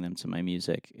applying them to my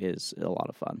music is a lot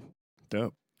of fun.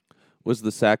 Dope. Was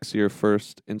the sax your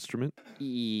first instrument?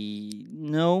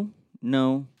 No.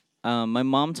 My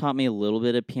mom taught me a little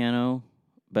bit of piano,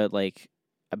 but like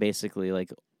I basically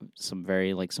like some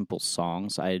very like simple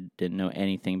songs. I didn't know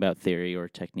anything about theory or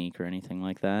technique or anything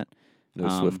like that. No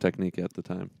Swift technique at the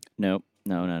time. Nope.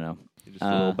 No. You're just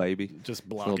a little baby. Just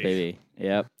Little blocky. baby.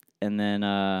 Yep. And then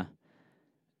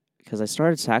because I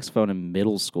started saxophone in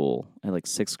middle school at like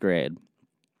 6th grade,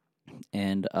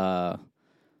 and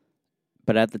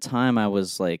but at the time I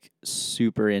was like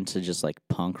super into just like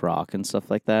punk rock and stuff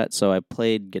like that. So I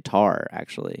played guitar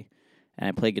actually, and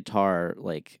I played guitar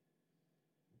like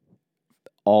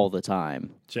all the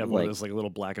time. Did you have one of those like little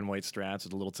black and white Strats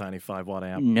with a little tiny 5-watt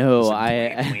amp? No, Just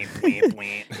I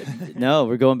no.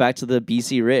 We're going back to the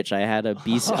BC Rich. I had a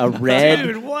red,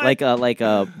 Dude, what? like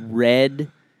a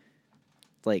red,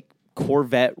 like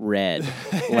Corvette red,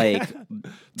 like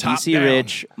Top BC down.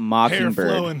 Rich Hair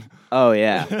Mockingbird. flowing. Oh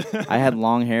yeah, I had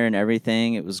long hair and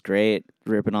everything. It was great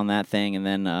ripping on that thing. And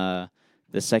then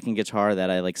the second guitar that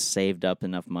I like saved up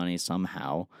enough money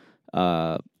somehow,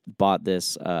 bought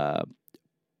this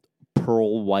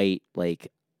pearl white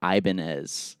like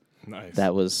Ibanez. Nice.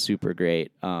 That was super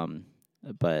great.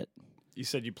 But You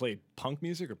said you played punk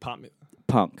music or punk,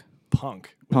 punk,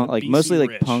 with like BC mostly like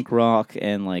Rich. punk rock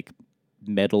and like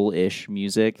metal-ish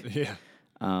music. Yeah.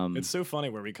 Um, It's so funny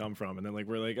where we come from, and then like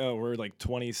we're like, oh, we're like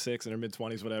 26 in our mid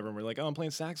 20s, whatever, and we're like, oh, I'm playing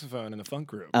saxophone in a funk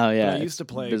group. Oh, yeah, But I it's used to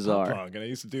play bizarre. punk, and I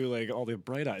used to do like all the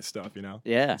Bright Eye stuff, you know.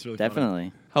 yeah, It's really funny.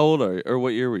 definitely. How old are you? Or what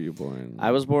year were you born? I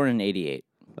was born in '88.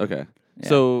 Okay. Yeah.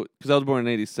 So, because I was born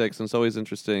in '86, and it's always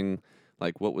interesting,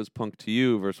 like, what was punk to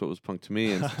you versus what was punk to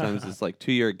me. And sometimes this, like,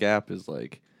 2-year gap is,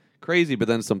 like, crazy, but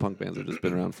then some punk bands have just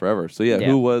been around forever. So, yeah, Yeah.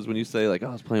 who was, when you say, like, oh,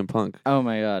 I was playing punk, Oh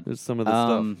my god. there's some of the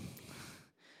stuff.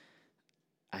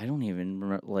 I don't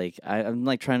even like. I'm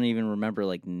like trying to even remember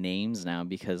like names now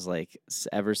because like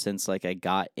ever since like I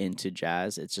got into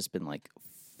jazz, it's just been like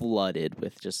flooded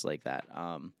with just like that.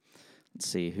 Let's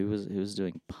see who was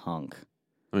doing punk.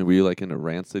 I mean, were you, like, into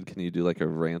Rancid? Can you do, like, a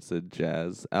Rancid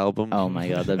jazz album? Oh my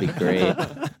god, that'd be great.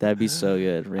 That'd be so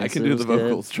good. I Rancid can do was the good.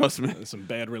 vocals, trust me. There's some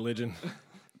Bad Religion.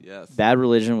 Yes. Bad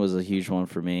Religion was a huge one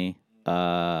for me.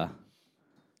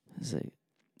 Is it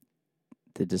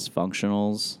the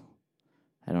Dysfunctionals?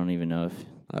 I don't even know if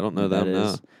I don't know who that them, no.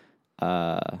 is.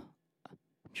 I'm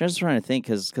just trying to think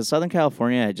because Southern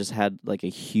California I just had like a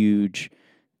huge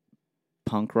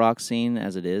punk rock scene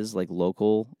as it is like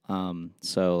local.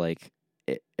 So like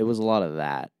it was a lot of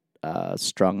that.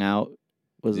 Strung Out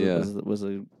was Yeah. was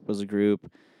a group.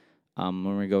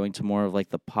 When we're going to more of like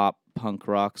the pop punk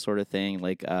rock sort of thing,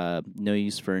 like No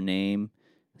Use for a Name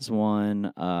is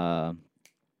one. God,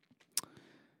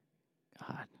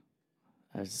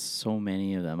 there's so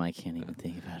many of them. I can't even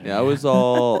think about it. Yeah, I was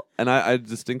all, and I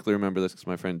distinctly remember this because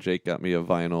my friend Jake got me a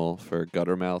vinyl for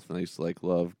Guttermouth, and I used to like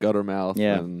love Guttermouth.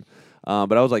 Yeah. And,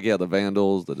 but I was like, yeah, the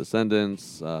Vandals, the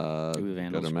Descendants,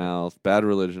 Vandals. Guttermouth, Bad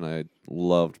Religion. I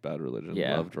loved Bad Religion.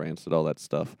 Yeah. Loved Rancid, all that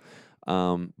stuff.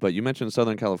 But you mentioned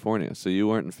Southern California, so you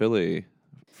weren't in Philly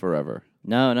forever.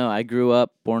 No, I grew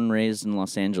up, born and raised in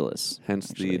Los Angeles.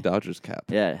 Hence Actually. the Dodgers cap.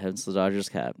 Yeah, hence the Dodgers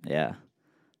cap. Yeah.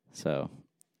 So,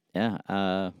 yeah,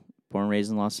 born and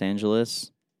raised in Los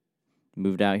Angeles.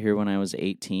 Moved out here when I was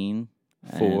 18.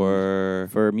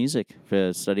 and for music,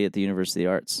 for study at the University of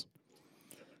the Arts.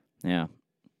 Yeah.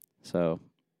 So,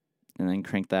 and then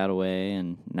cranked that away,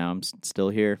 and now I'm still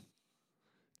here.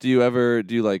 Do you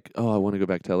like, oh, I want to go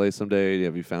back to LA someday?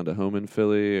 Have you found a home in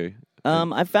Philly? Or,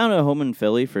 I found a home in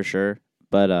Philly for sure,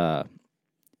 but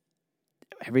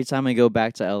every time I go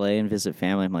back to LA and visit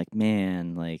family, I'm like,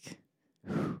 man, like,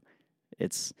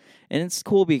 it's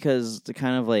cool because to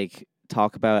kind of like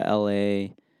talk about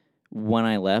LA when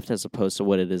I left as opposed to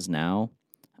what it is now,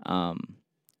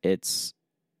 it's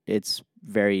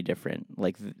very different.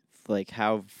 Like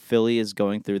how Philly is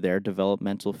going through their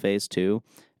developmental phase too.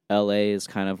 LA is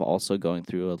kind of also going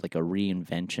through a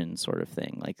reinvention sort of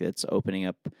thing. Like it's opening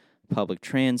up public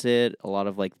transit, a lot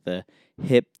of like the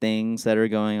hip things that are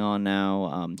going on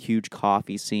now, huge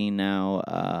coffee scene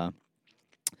now.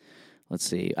 Let's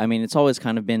see. I mean, it's always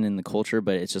kind of been in the culture,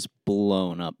 but it's just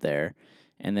blown up there.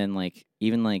 And then like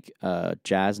even like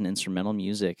jazz and instrumental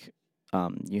music,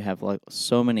 you have like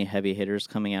so many heavy hitters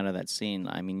coming out of that scene.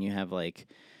 I mean, you have like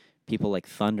people like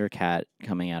Thundercat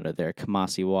coming out of there,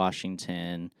 Kamasi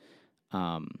Washington,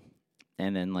 and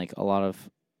then like a lot of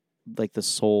like the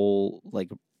soul, like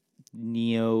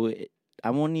neo. I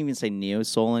won't even say neo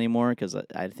soul anymore because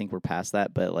I think we're past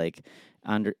that. But like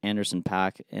Anderson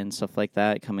 .Paak and stuff like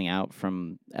that coming out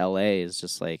from L.A. is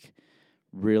just like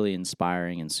really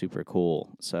inspiring and super cool.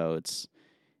 So it's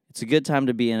a good time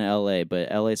to be in LA,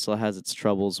 but LA still has its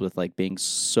troubles with like being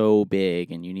so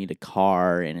big and you need a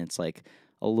car and it's like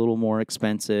a little more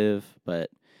expensive, but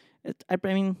I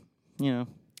mean, you know.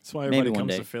 That's why Maybe everybody one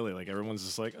comes day. to Philly. Like everyone's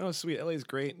just like, oh, sweet, LA's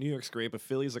great, New York's great, but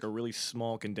Philly's like a really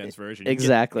small, condensed version. You can get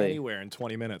Exactly. anywhere in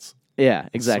 20 minutes. Yeah,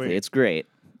 exactly. Sweet. It's great.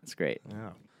 It's great. Yeah.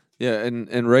 Yeah,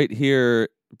 and right here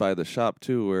by the shop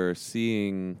too, we're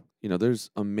seeing, there's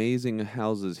amazing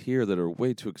houses here that are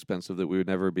way too expensive that we would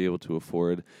never be able to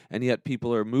afford, and yet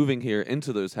people are moving here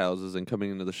into those houses and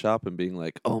coming into the shop and being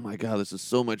like, "Oh my God, this is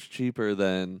so much cheaper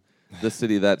than this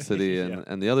city, that city, Yeah.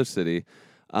 and the other city,"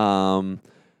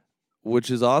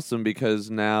 which is awesome because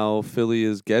now Philly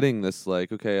is getting this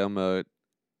like, okay, I'm a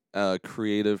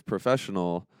creative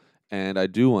professional. And I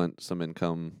do want some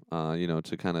income,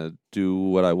 to kind of do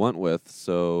what I want with.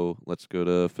 So let's go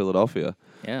to Philadelphia.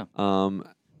 Yeah.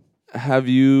 Have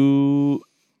you?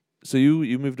 So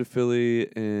you moved to Philly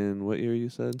in what year? You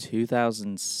said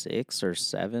 2006 or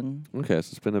 7. okay.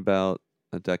 So it's been about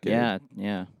a decade. Yeah,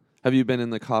 yeah. Have you been in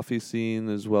the coffee scene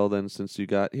as well then since you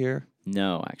got here?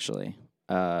 No, actually.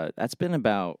 That's been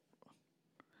about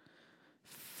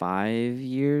 5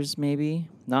 years, maybe.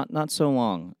 Not so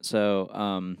long.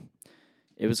 So,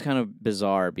 it was kind of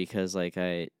bizarre because like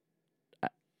I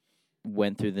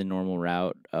went through the normal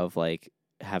route of like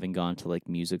having gone to like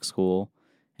music school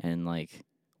and like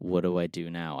what do I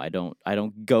do now? I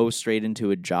don't go straight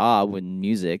into a job with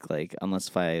music like unless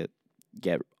if I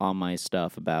get on my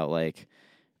stuff about like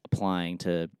applying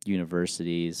to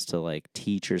universities to like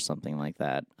teach or something like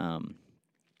that. And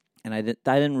I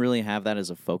didn't really have that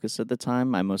as a focus at the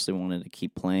time. I mostly wanted to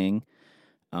keep playing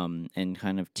and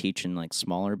kind of teach in like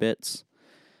smaller bits.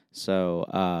 So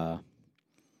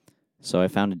I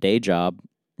found a day job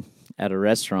at a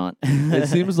restaurant. It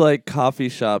seems like coffee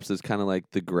shops is kind of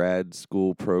like the grad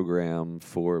school program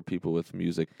for people with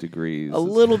music degrees. a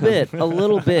little bit.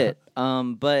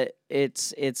 But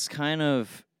it's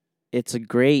a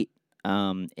great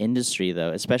industry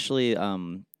though, especially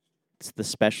it's the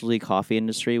specialty coffee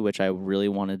industry, which I really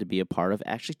wanted to be a part of. It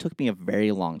actually took me a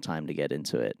very long time to get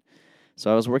into it.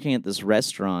 So I was working at this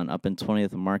restaurant up in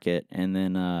 20th Market, and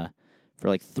then for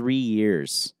like 3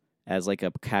 years as like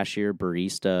a cashier,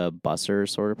 barista, busser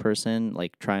sort of person,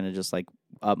 like trying to just like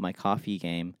up my coffee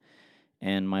game.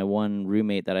 And my one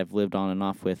roommate that I've lived on and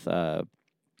off with, Tom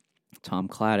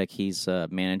Claddock, he's a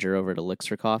manager over at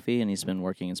Elixir Coffee, and he's been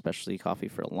working in specialty coffee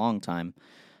for a long time.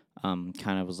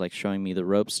 Kind of was like showing me the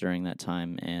ropes during that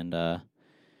time, and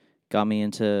got me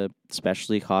into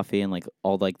specialty coffee and like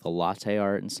all like the latte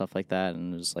art and stuff like that.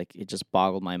 And it was like it just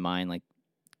boggled my mind, like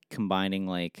combining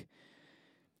like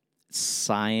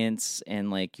science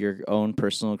and like your own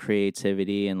personal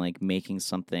creativity and like making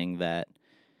something that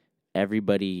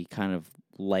everybody kind of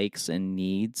likes and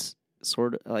needs,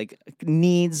 sort of like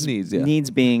needs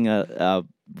being a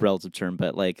relative term,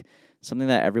 but like something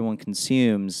that everyone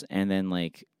consumes, and then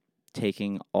like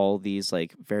taking all these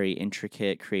like very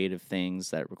intricate creative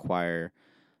things that require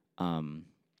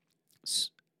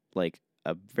like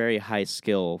a very high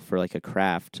skill for like a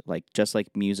craft, like just like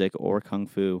music or kung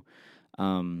fu,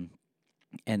 and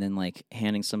then like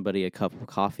handing somebody a cup of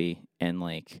coffee and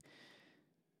like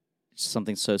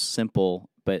something so simple,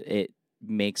 but it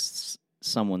makes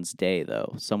someone's day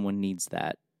though. Someone needs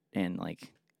that, and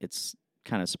like it's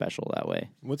kind of special that way.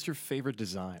 What's your favorite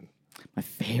design? My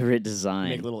favorite design.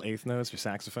 Make little eighth notes or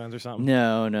saxophones or something?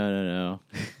 No.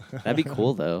 That'd be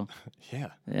cool though.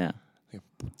 Yeah.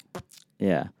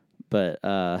 Yeah. But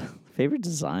favorite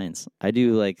designs. I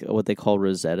do like what they call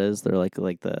rosettas. They're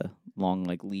like the long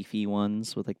like leafy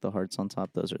ones with like the hearts on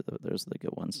top. Those are the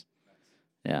good ones.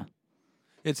 Yeah.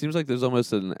 It seems like there's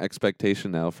almost an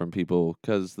expectation now from people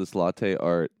because this latte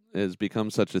art has become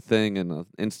such a thing and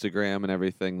Instagram and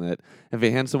everything that if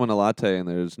you hand someone a latte and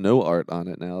there's no art on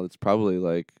it now, it's probably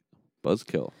like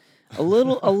buzzkill. A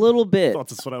little bit. I thought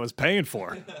that's what I was paying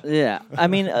for. Yeah. I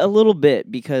mean, a little bit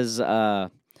because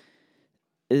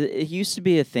it used to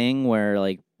be a thing where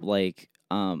like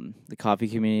the coffee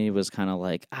community was kind of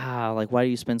like, like why do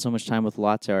you spend so much time with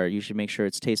latte art? You should make sure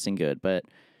it's tasting good. But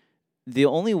the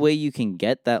only way you can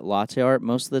get that latte art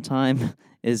most of the time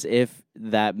is if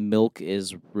that milk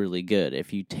is really good.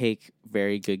 If you take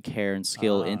very good care and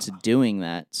skill into doing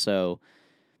that. So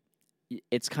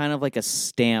it's kind of like a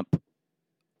stamp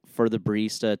for the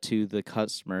barista to the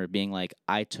customer being like,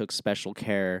 I took special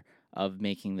care of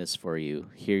making this for you.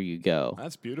 Here you go.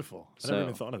 That's beautiful. I So- never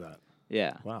even thought of that.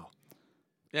 Yeah. Wow.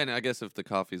 Yeah, and I guess if the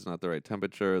coffee's not the right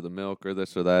temperature, or the milk, or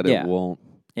this or that, Yeah. it won't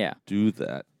Yeah. do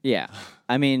that. Yeah.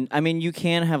 I mean, you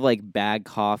can have like bad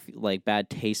coffee, like bad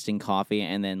tasting coffee,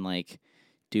 and then like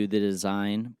do the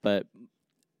design. But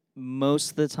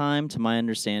most of the time, to my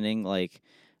understanding, like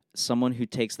someone who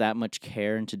takes that much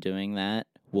care into doing that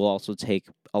will also take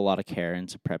a lot of care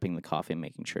into prepping the coffee and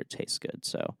making sure it tastes good.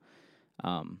 So,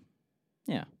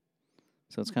 yeah.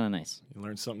 So it's kind of nice. You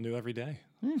learn something new every day.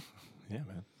 Yeah. Yeah,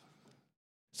 man.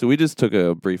 So we just took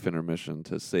a brief intermission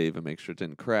to save and make sure it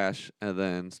didn't crash, and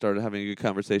then started having a good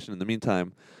conversation in the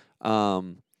meantime.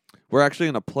 We're actually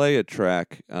going to play a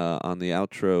track on the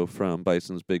outro from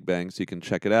Bison's Big Bang, so you can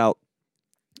check it out.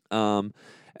 And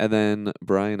then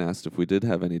Brian asked if we did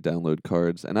have any download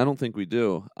cards, and I don't think we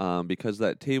do, because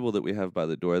that table that we have by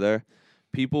the door there,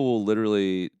 people will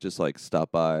literally just like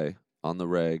stop by on the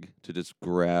reg to just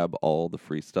grab all the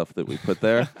free stuff that we put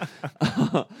there.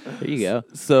 There you go.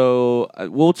 So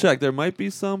we'll check. There might be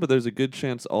some, but there's a good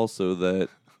chance also that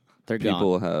They're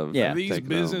people gone. have. Yeah. Are these taken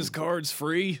business them. cards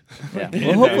free? Yeah. Yeah,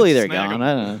 Well, hopefully they're snag 'em. gone.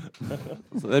 I don't know.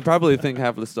 So they probably think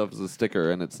half of the stuff is a sticker,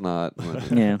 and it's not.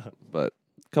 Yeah. But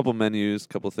a couple menus,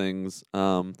 couple things.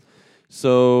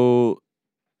 So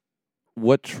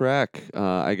what track?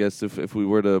 I guess if we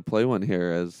were to play one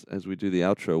here as we do the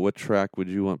outro, what track would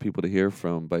you want people to hear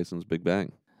from Bison's Big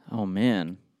Bang? Oh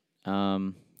man.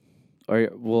 Or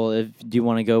well, do you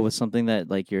want to go with something that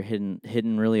like you're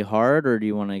hitting really hard, or do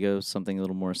you want to go something a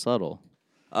little more subtle?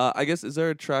 I guess, is there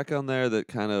a track on there that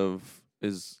kind of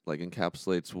is like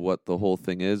encapsulates what the whole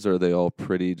thing is, or are they all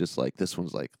pretty just like this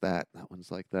one's like that one's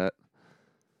like that?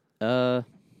 I'm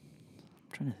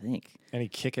trying to think. Any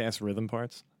kick-ass rhythm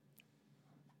parts?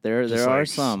 There Just are like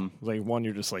some. Like one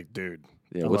you're just like, dude.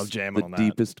 Yeah, I what's love jamming the on that.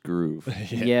 deepest groove?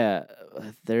 Yeah.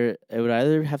 There it would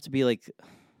either have to be like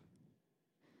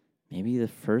maybe the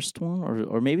first one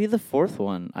or maybe the fourth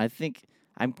one. I think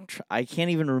I can't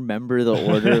even remember the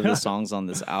order of the songs on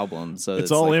this album, so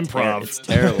It's all like improv. It's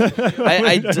terrible.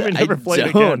 We never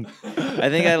played don't. again. I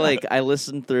think I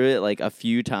listened through it like a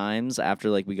few times after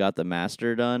like we got the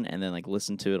master done, and then like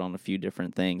listened to it on a few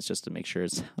different things just to make sure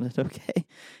it sounded okay.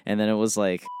 And then it was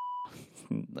like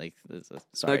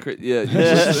sorry. Yeah, you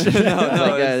just- no,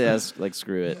 no, Yes, like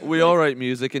screw it. we all write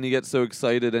music, and you get so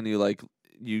excited, and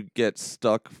you get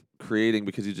stuck creating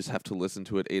because you just have to listen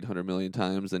to it 800 million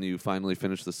times, and you finally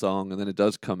finish the song, and then it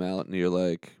does come out, and you're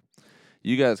like,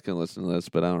 you guys can listen to this,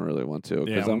 but I don't really want to.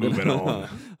 Yeah, I'm moving gonna- on.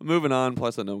 I'm moving on.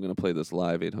 Plus, I know I'm going to play this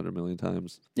live 800 million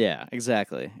times. Yeah,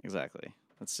 exactly.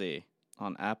 Let's see.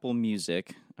 On Apple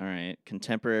Music, all right,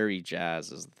 contemporary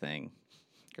jazz is the thing.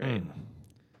 Great.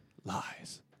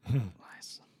 Lies.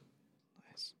 Nice.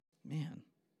 Man.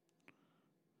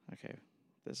 Okay,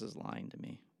 this is lying to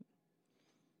me.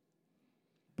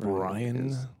 Brian.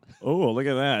 is- Oh, look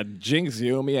at that. Jinx,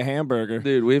 you owe me a hamburger.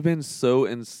 Dude, we've been so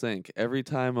in sync. Every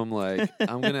time I'm like,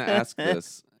 I'm going to ask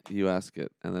this, you ask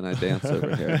it, and then I dance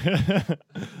over here.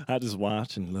 I just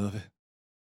watch and love it.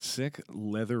 Sick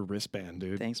leather wristband,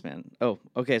 dude. Thanks, man. Oh,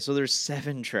 okay, so there's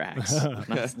 7 tracks,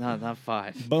 not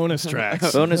 5. Bonus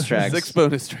tracks. Bonus tracks. 6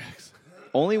 bonus tracks.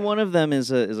 Only one of them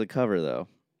is a cover though.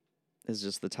 It's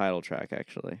just the title track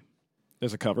actually.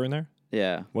 There's a cover in there?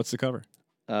 Yeah. What's the cover?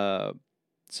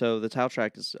 So the title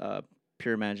track is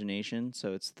Pure Imagination.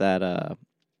 So it's that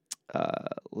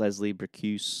Leslie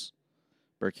Bercuse.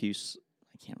 I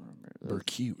can't remember.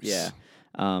 Bercuse. Yeah.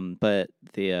 But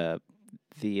the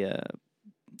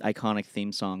iconic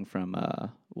theme song from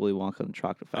Willy Wonka and the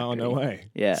Chocolate Factory. Oh, no way.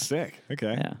 Yeah. Sick.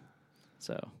 Okay. Yeah.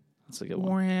 So that's a good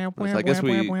one. I guess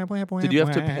did you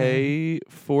have to pay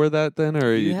for that then,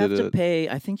 or You have did to it pay.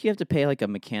 I think you have to pay like a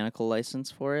mechanical license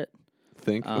for it.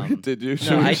 think? No, Did you?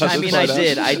 I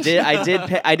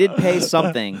did pay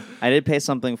something. I did pay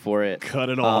something for it. Cut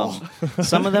it all.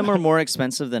 Some of them are more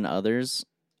expensive than others.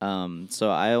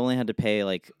 So I only had to pay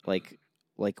like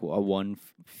a one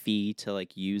fee to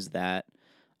like use that.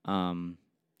 And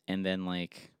then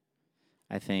like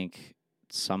I think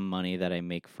some money that I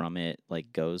make from it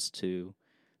like goes to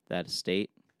that estate.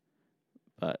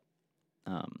 But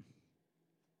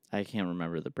I can't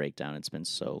remember the breakdown. It's been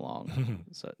so long.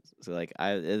 so like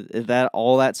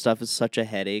all that stuff is such a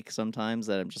headache sometimes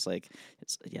that I'm just like,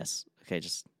 just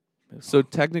move So on.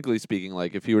 technically speaking,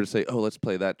 like if you were to say, "Oh, let's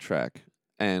play that track,"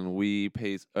 and we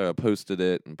posted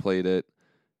it and played it,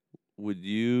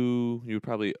 you would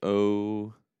probably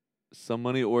owe some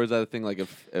money, or is that a thing like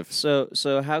if So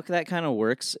how that kind of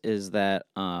works is that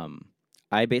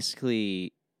I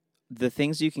basically the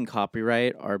things you can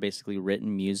copyright are basically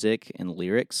written music and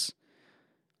lyrics.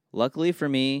 Luckily for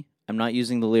me, I'm not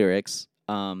using the lyrics.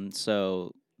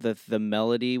 So the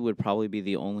melody would probably be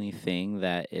the only thing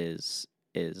that is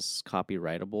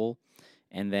copyrightable,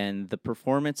 and then the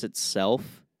performance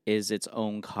itself is its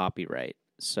own copyright.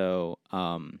 So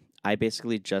I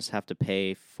basically just have to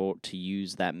pay to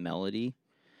use that melody.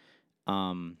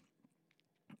 And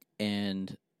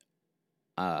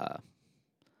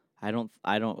I don't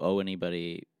owe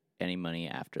anybody any money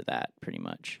after that, pretty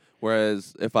much.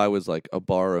 Whereas if I was like a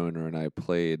bar owner and I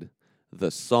played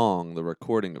the song, the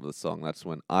recording of the song, that's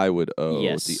when I would owe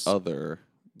Yes. the other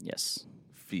Yes.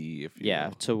 fee, if you Yeah,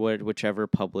 will. to whichever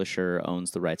publisher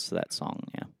owns the rights to that song.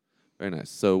 Yeah. Very nice.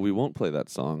 So we won't play that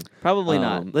song. Probably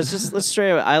not. Let's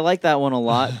stray away. I like that one a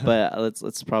lot, but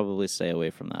let's probably stay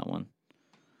away from that one.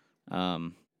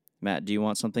 Matt, do you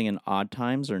want something in odd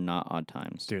times or not odd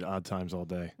times? Dude, odd times all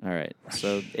day. All right.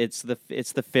 So it's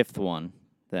the fifth one.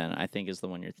 Then I think is the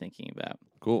one you're thinking about.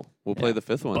 Cool. We'll play Yeah. the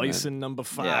fifth one. then. Bison number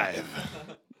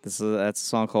 5. That's a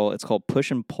song called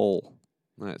Push and Pull.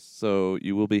 Nice. So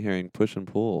you will be hearing Push and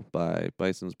Pull by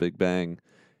Bison's Big Bang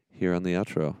here on the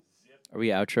outro. Are we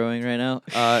outroing right now?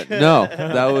 No,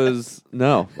 that was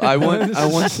no. I want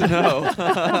to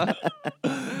know.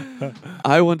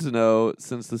 I want to know,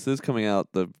 since this is coming out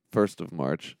the 1st of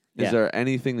March, is Yeah. there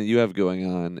anything that you have going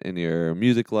on in your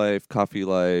music life, coffee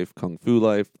life, kung fu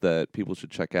life that people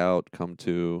should check out, come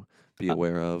to, be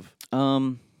aware of?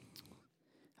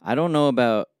 I don't know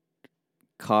about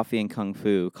coffee and kung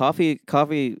fu. Coffee,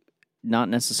 not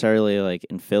necessarily like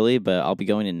in Philly, but I'll be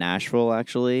going to Nashville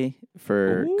actually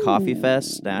for Coffee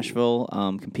Fest, Nashville,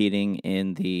 competing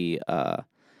in the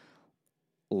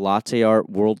Latte Art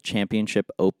World Championship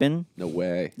Open. No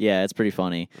way. Yeah, it's pretty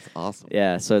funny. That's awesome.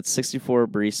 Yeah, so it's 64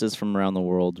 baristas from around the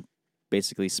world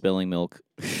basically spilling milk.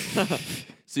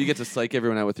 So you get to psych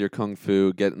everyone out with your kung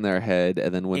fu, get in their head,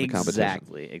 and then win the competition.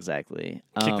 Exactly.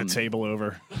 Kick the table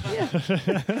over.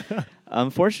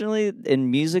 Unfortunately,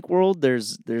 in music world,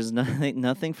 there's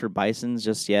nothing for Bisons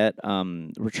just yet.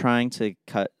 We're trying to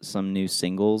cut some new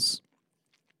singles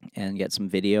and get some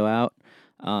video out.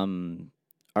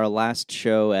 Our last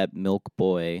show at Milk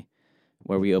Boy,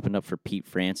 where we opened up for Pete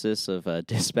Francis of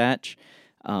Dispatch,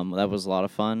 that was a lot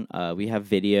of fun. We have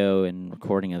video and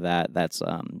recording of that. That's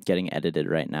getting edited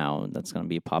right now. That's going to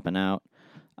be popping out.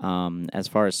 As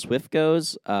far as Swift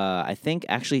goes, I think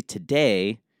actually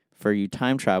today, for you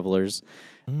time travelers,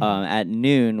 at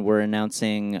noon, we're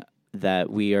announcing that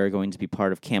we are going to be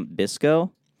part of Camp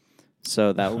Bisco.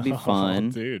 So that will be fun.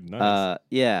 Oh, dude, nice.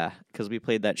 Yeah, because we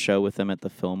played that show with them at the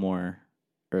Fillmore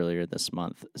earlier this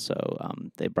month. So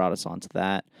they brought us onto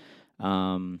that.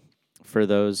 For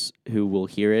those who will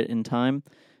hear it in time,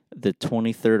 the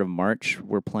 23rd of March,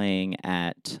 we're playing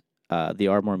at the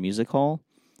Ardmore Music Hall,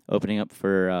 opening up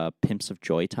for Pimps of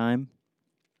Joy Time.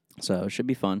 So it should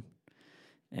be fun.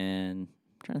 And I'm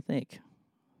trying to think.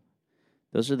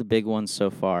 Those are the big ones so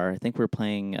far. I think we're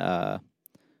playing,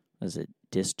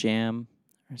 Disc Jam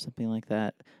or something like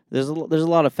that. There's a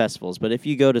lot of festivals, but if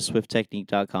you go to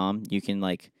swifttechnique.com, you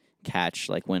can catch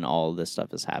when all this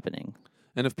stuff is happening.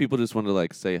 And if people just want to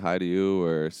say hi to you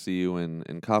or see you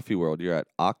in Coffee World, you're at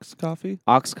Ox Coffee?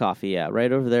 Ox Coffee, yeah,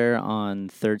 right over there on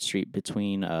 3rd Street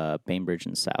between Bainbridge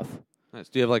and South. Nice.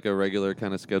 Do you have a regular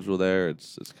kind of schedule there?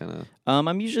 It's kind of...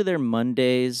 I'm usually there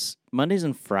Mondays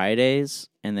and Fridays,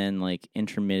 and then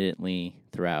intermittently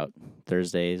throughout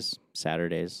Thursdays,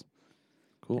 Saturdays.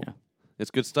 Cool. Yeah. It's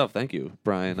good stuff. Thank you.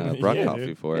 Brian brought Yeah, coffee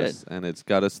dude. for Good. us, and it's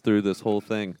got us through this whole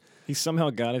thing. He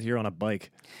somehow got it here on a bike.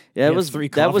 Yeah, He that had 3 was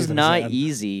coffees in his not hand.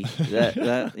 easy.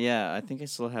 that yeah, I think I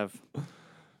still have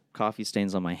coffee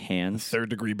stains on my hands.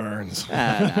 3rd-degree burns.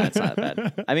 Nah, it's not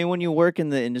bad. I mean, when you work in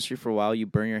the industry for a while, you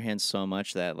burn your hands so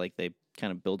much that they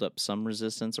kind of build up some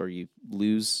resistance, or you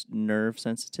lose nerve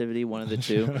sensitivity, one of the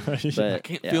two. But I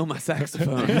can't feel my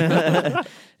saxophone.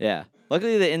 Yeah.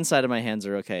 Luckily, the inside of my hands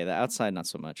are okay. The outside, not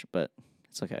so much, but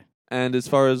it's okay. And as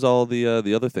far as all the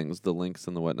other things, the links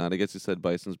and the whatnot, I guess you said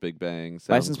Bison's Big Bang,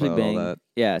 Bison's Big SoundCloud, Bang. all that.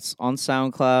 Yeah, it's on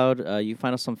SoundCloud. You can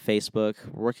find us on Facebook.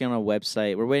 We're working on a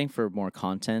website. We're waiting for more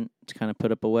content to kind of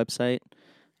put up a website.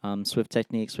 Swift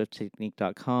Technique,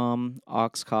 swifttechnique.com,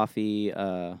 Ox Coffee.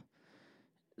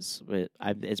 It's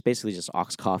basically just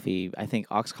Ox Coffee. I think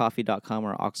oxcoffee.com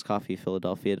or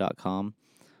oxcoffeephiladelphia.com.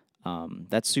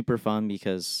 That's super fun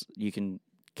because you can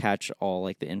catch all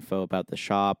the info about the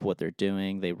shop, what they're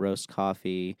doing. They roast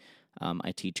coffee.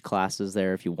 I teach classes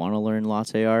there if you want to learn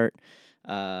latte art,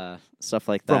 stuff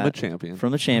like that.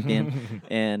 From a champion.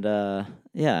 And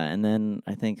yeah, and then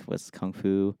I think what's Kung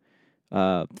Fu,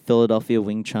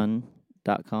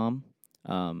 PhiladelphiaWingChun.com.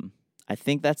 I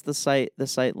think that's the site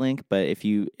link, but if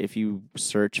you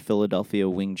search Philadelphia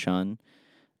Wing Chun,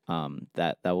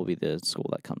 that will be the school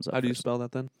that comes up. How do you first. spell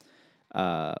that then?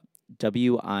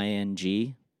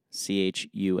 WINGCHUN.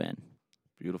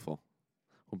 Beautiful.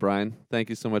 Well, Brian, thank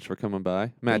you so much for coming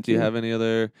by. Matt, Thank do you you. have any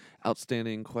other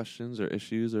outstanding questions or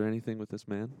issues or anything with this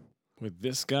man? With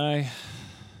this guy,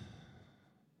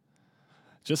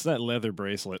 just that leather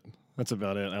bracelet. That's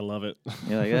about it. I love it.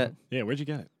 You like that? Yeah, where'd you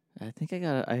get it? I think I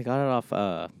got it off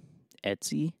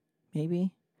Etsy,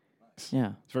 maybe.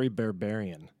 Yeah, It's very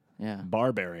barbarian. Yeah.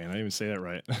 Barbarian. I didn't even say that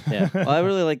right. Yeah. Well, I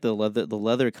really like the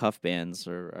leather cuff bands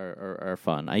are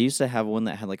fun. I used to have one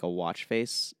that had like a watch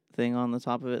face thing on the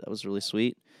top of it. That was really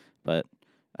sweet, but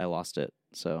I lost it.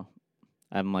 So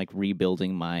I'm like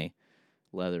rebuilding my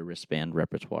leather wristband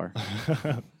repertoire.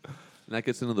 And that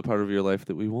gets into the part of your life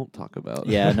that we won't talk about.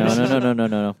 Yeah, no.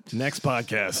 Next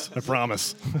podcast, I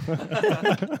promise.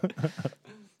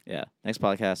 Yeah, next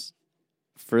podcast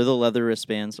for the leather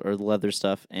wristbands or the leather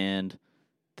stuff and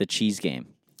the cheese game.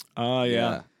 Oh,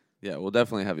 yeah. Yeah, we'll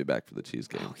definitely have you back for the cheese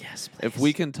game. Oh yes, please. If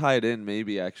we can tie it in,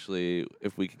 maybe actually,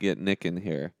 if we could get Nick in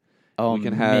here, oh we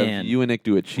can have man, you and Nick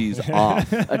do a cheese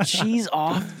off. a cheese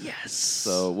off. Yes.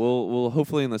 So we'll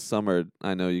hopefully in the summer.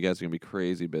 I know you guys are gonna be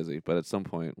crazy busy, but at some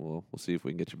point we'll see if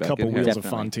we can get you back Couple in here. wheels of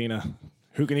Definitely. Fontina.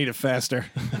 Who can eat it faster?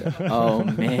 Oh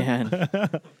man.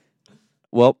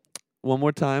 Well, one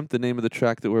more time, the name of the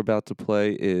track that we're about to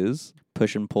play is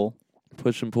Push and pull.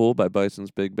 "Push and Pull" by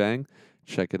Bison's Big Bang.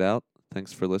 Check it out.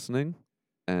 Thanks for listening,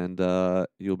 and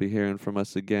you'll be hearing from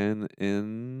us again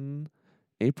in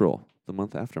April, the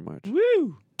month after March.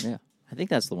 Woo! Yeah, I think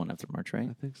that's the one after March, right?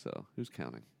 I think so. Who's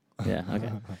counting? Yeah.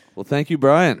 Okay. Well, thank you,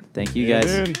 Brian. Thank you Yeah,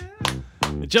 guys.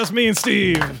 dude. Just me and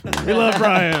Steve. We love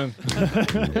Brian.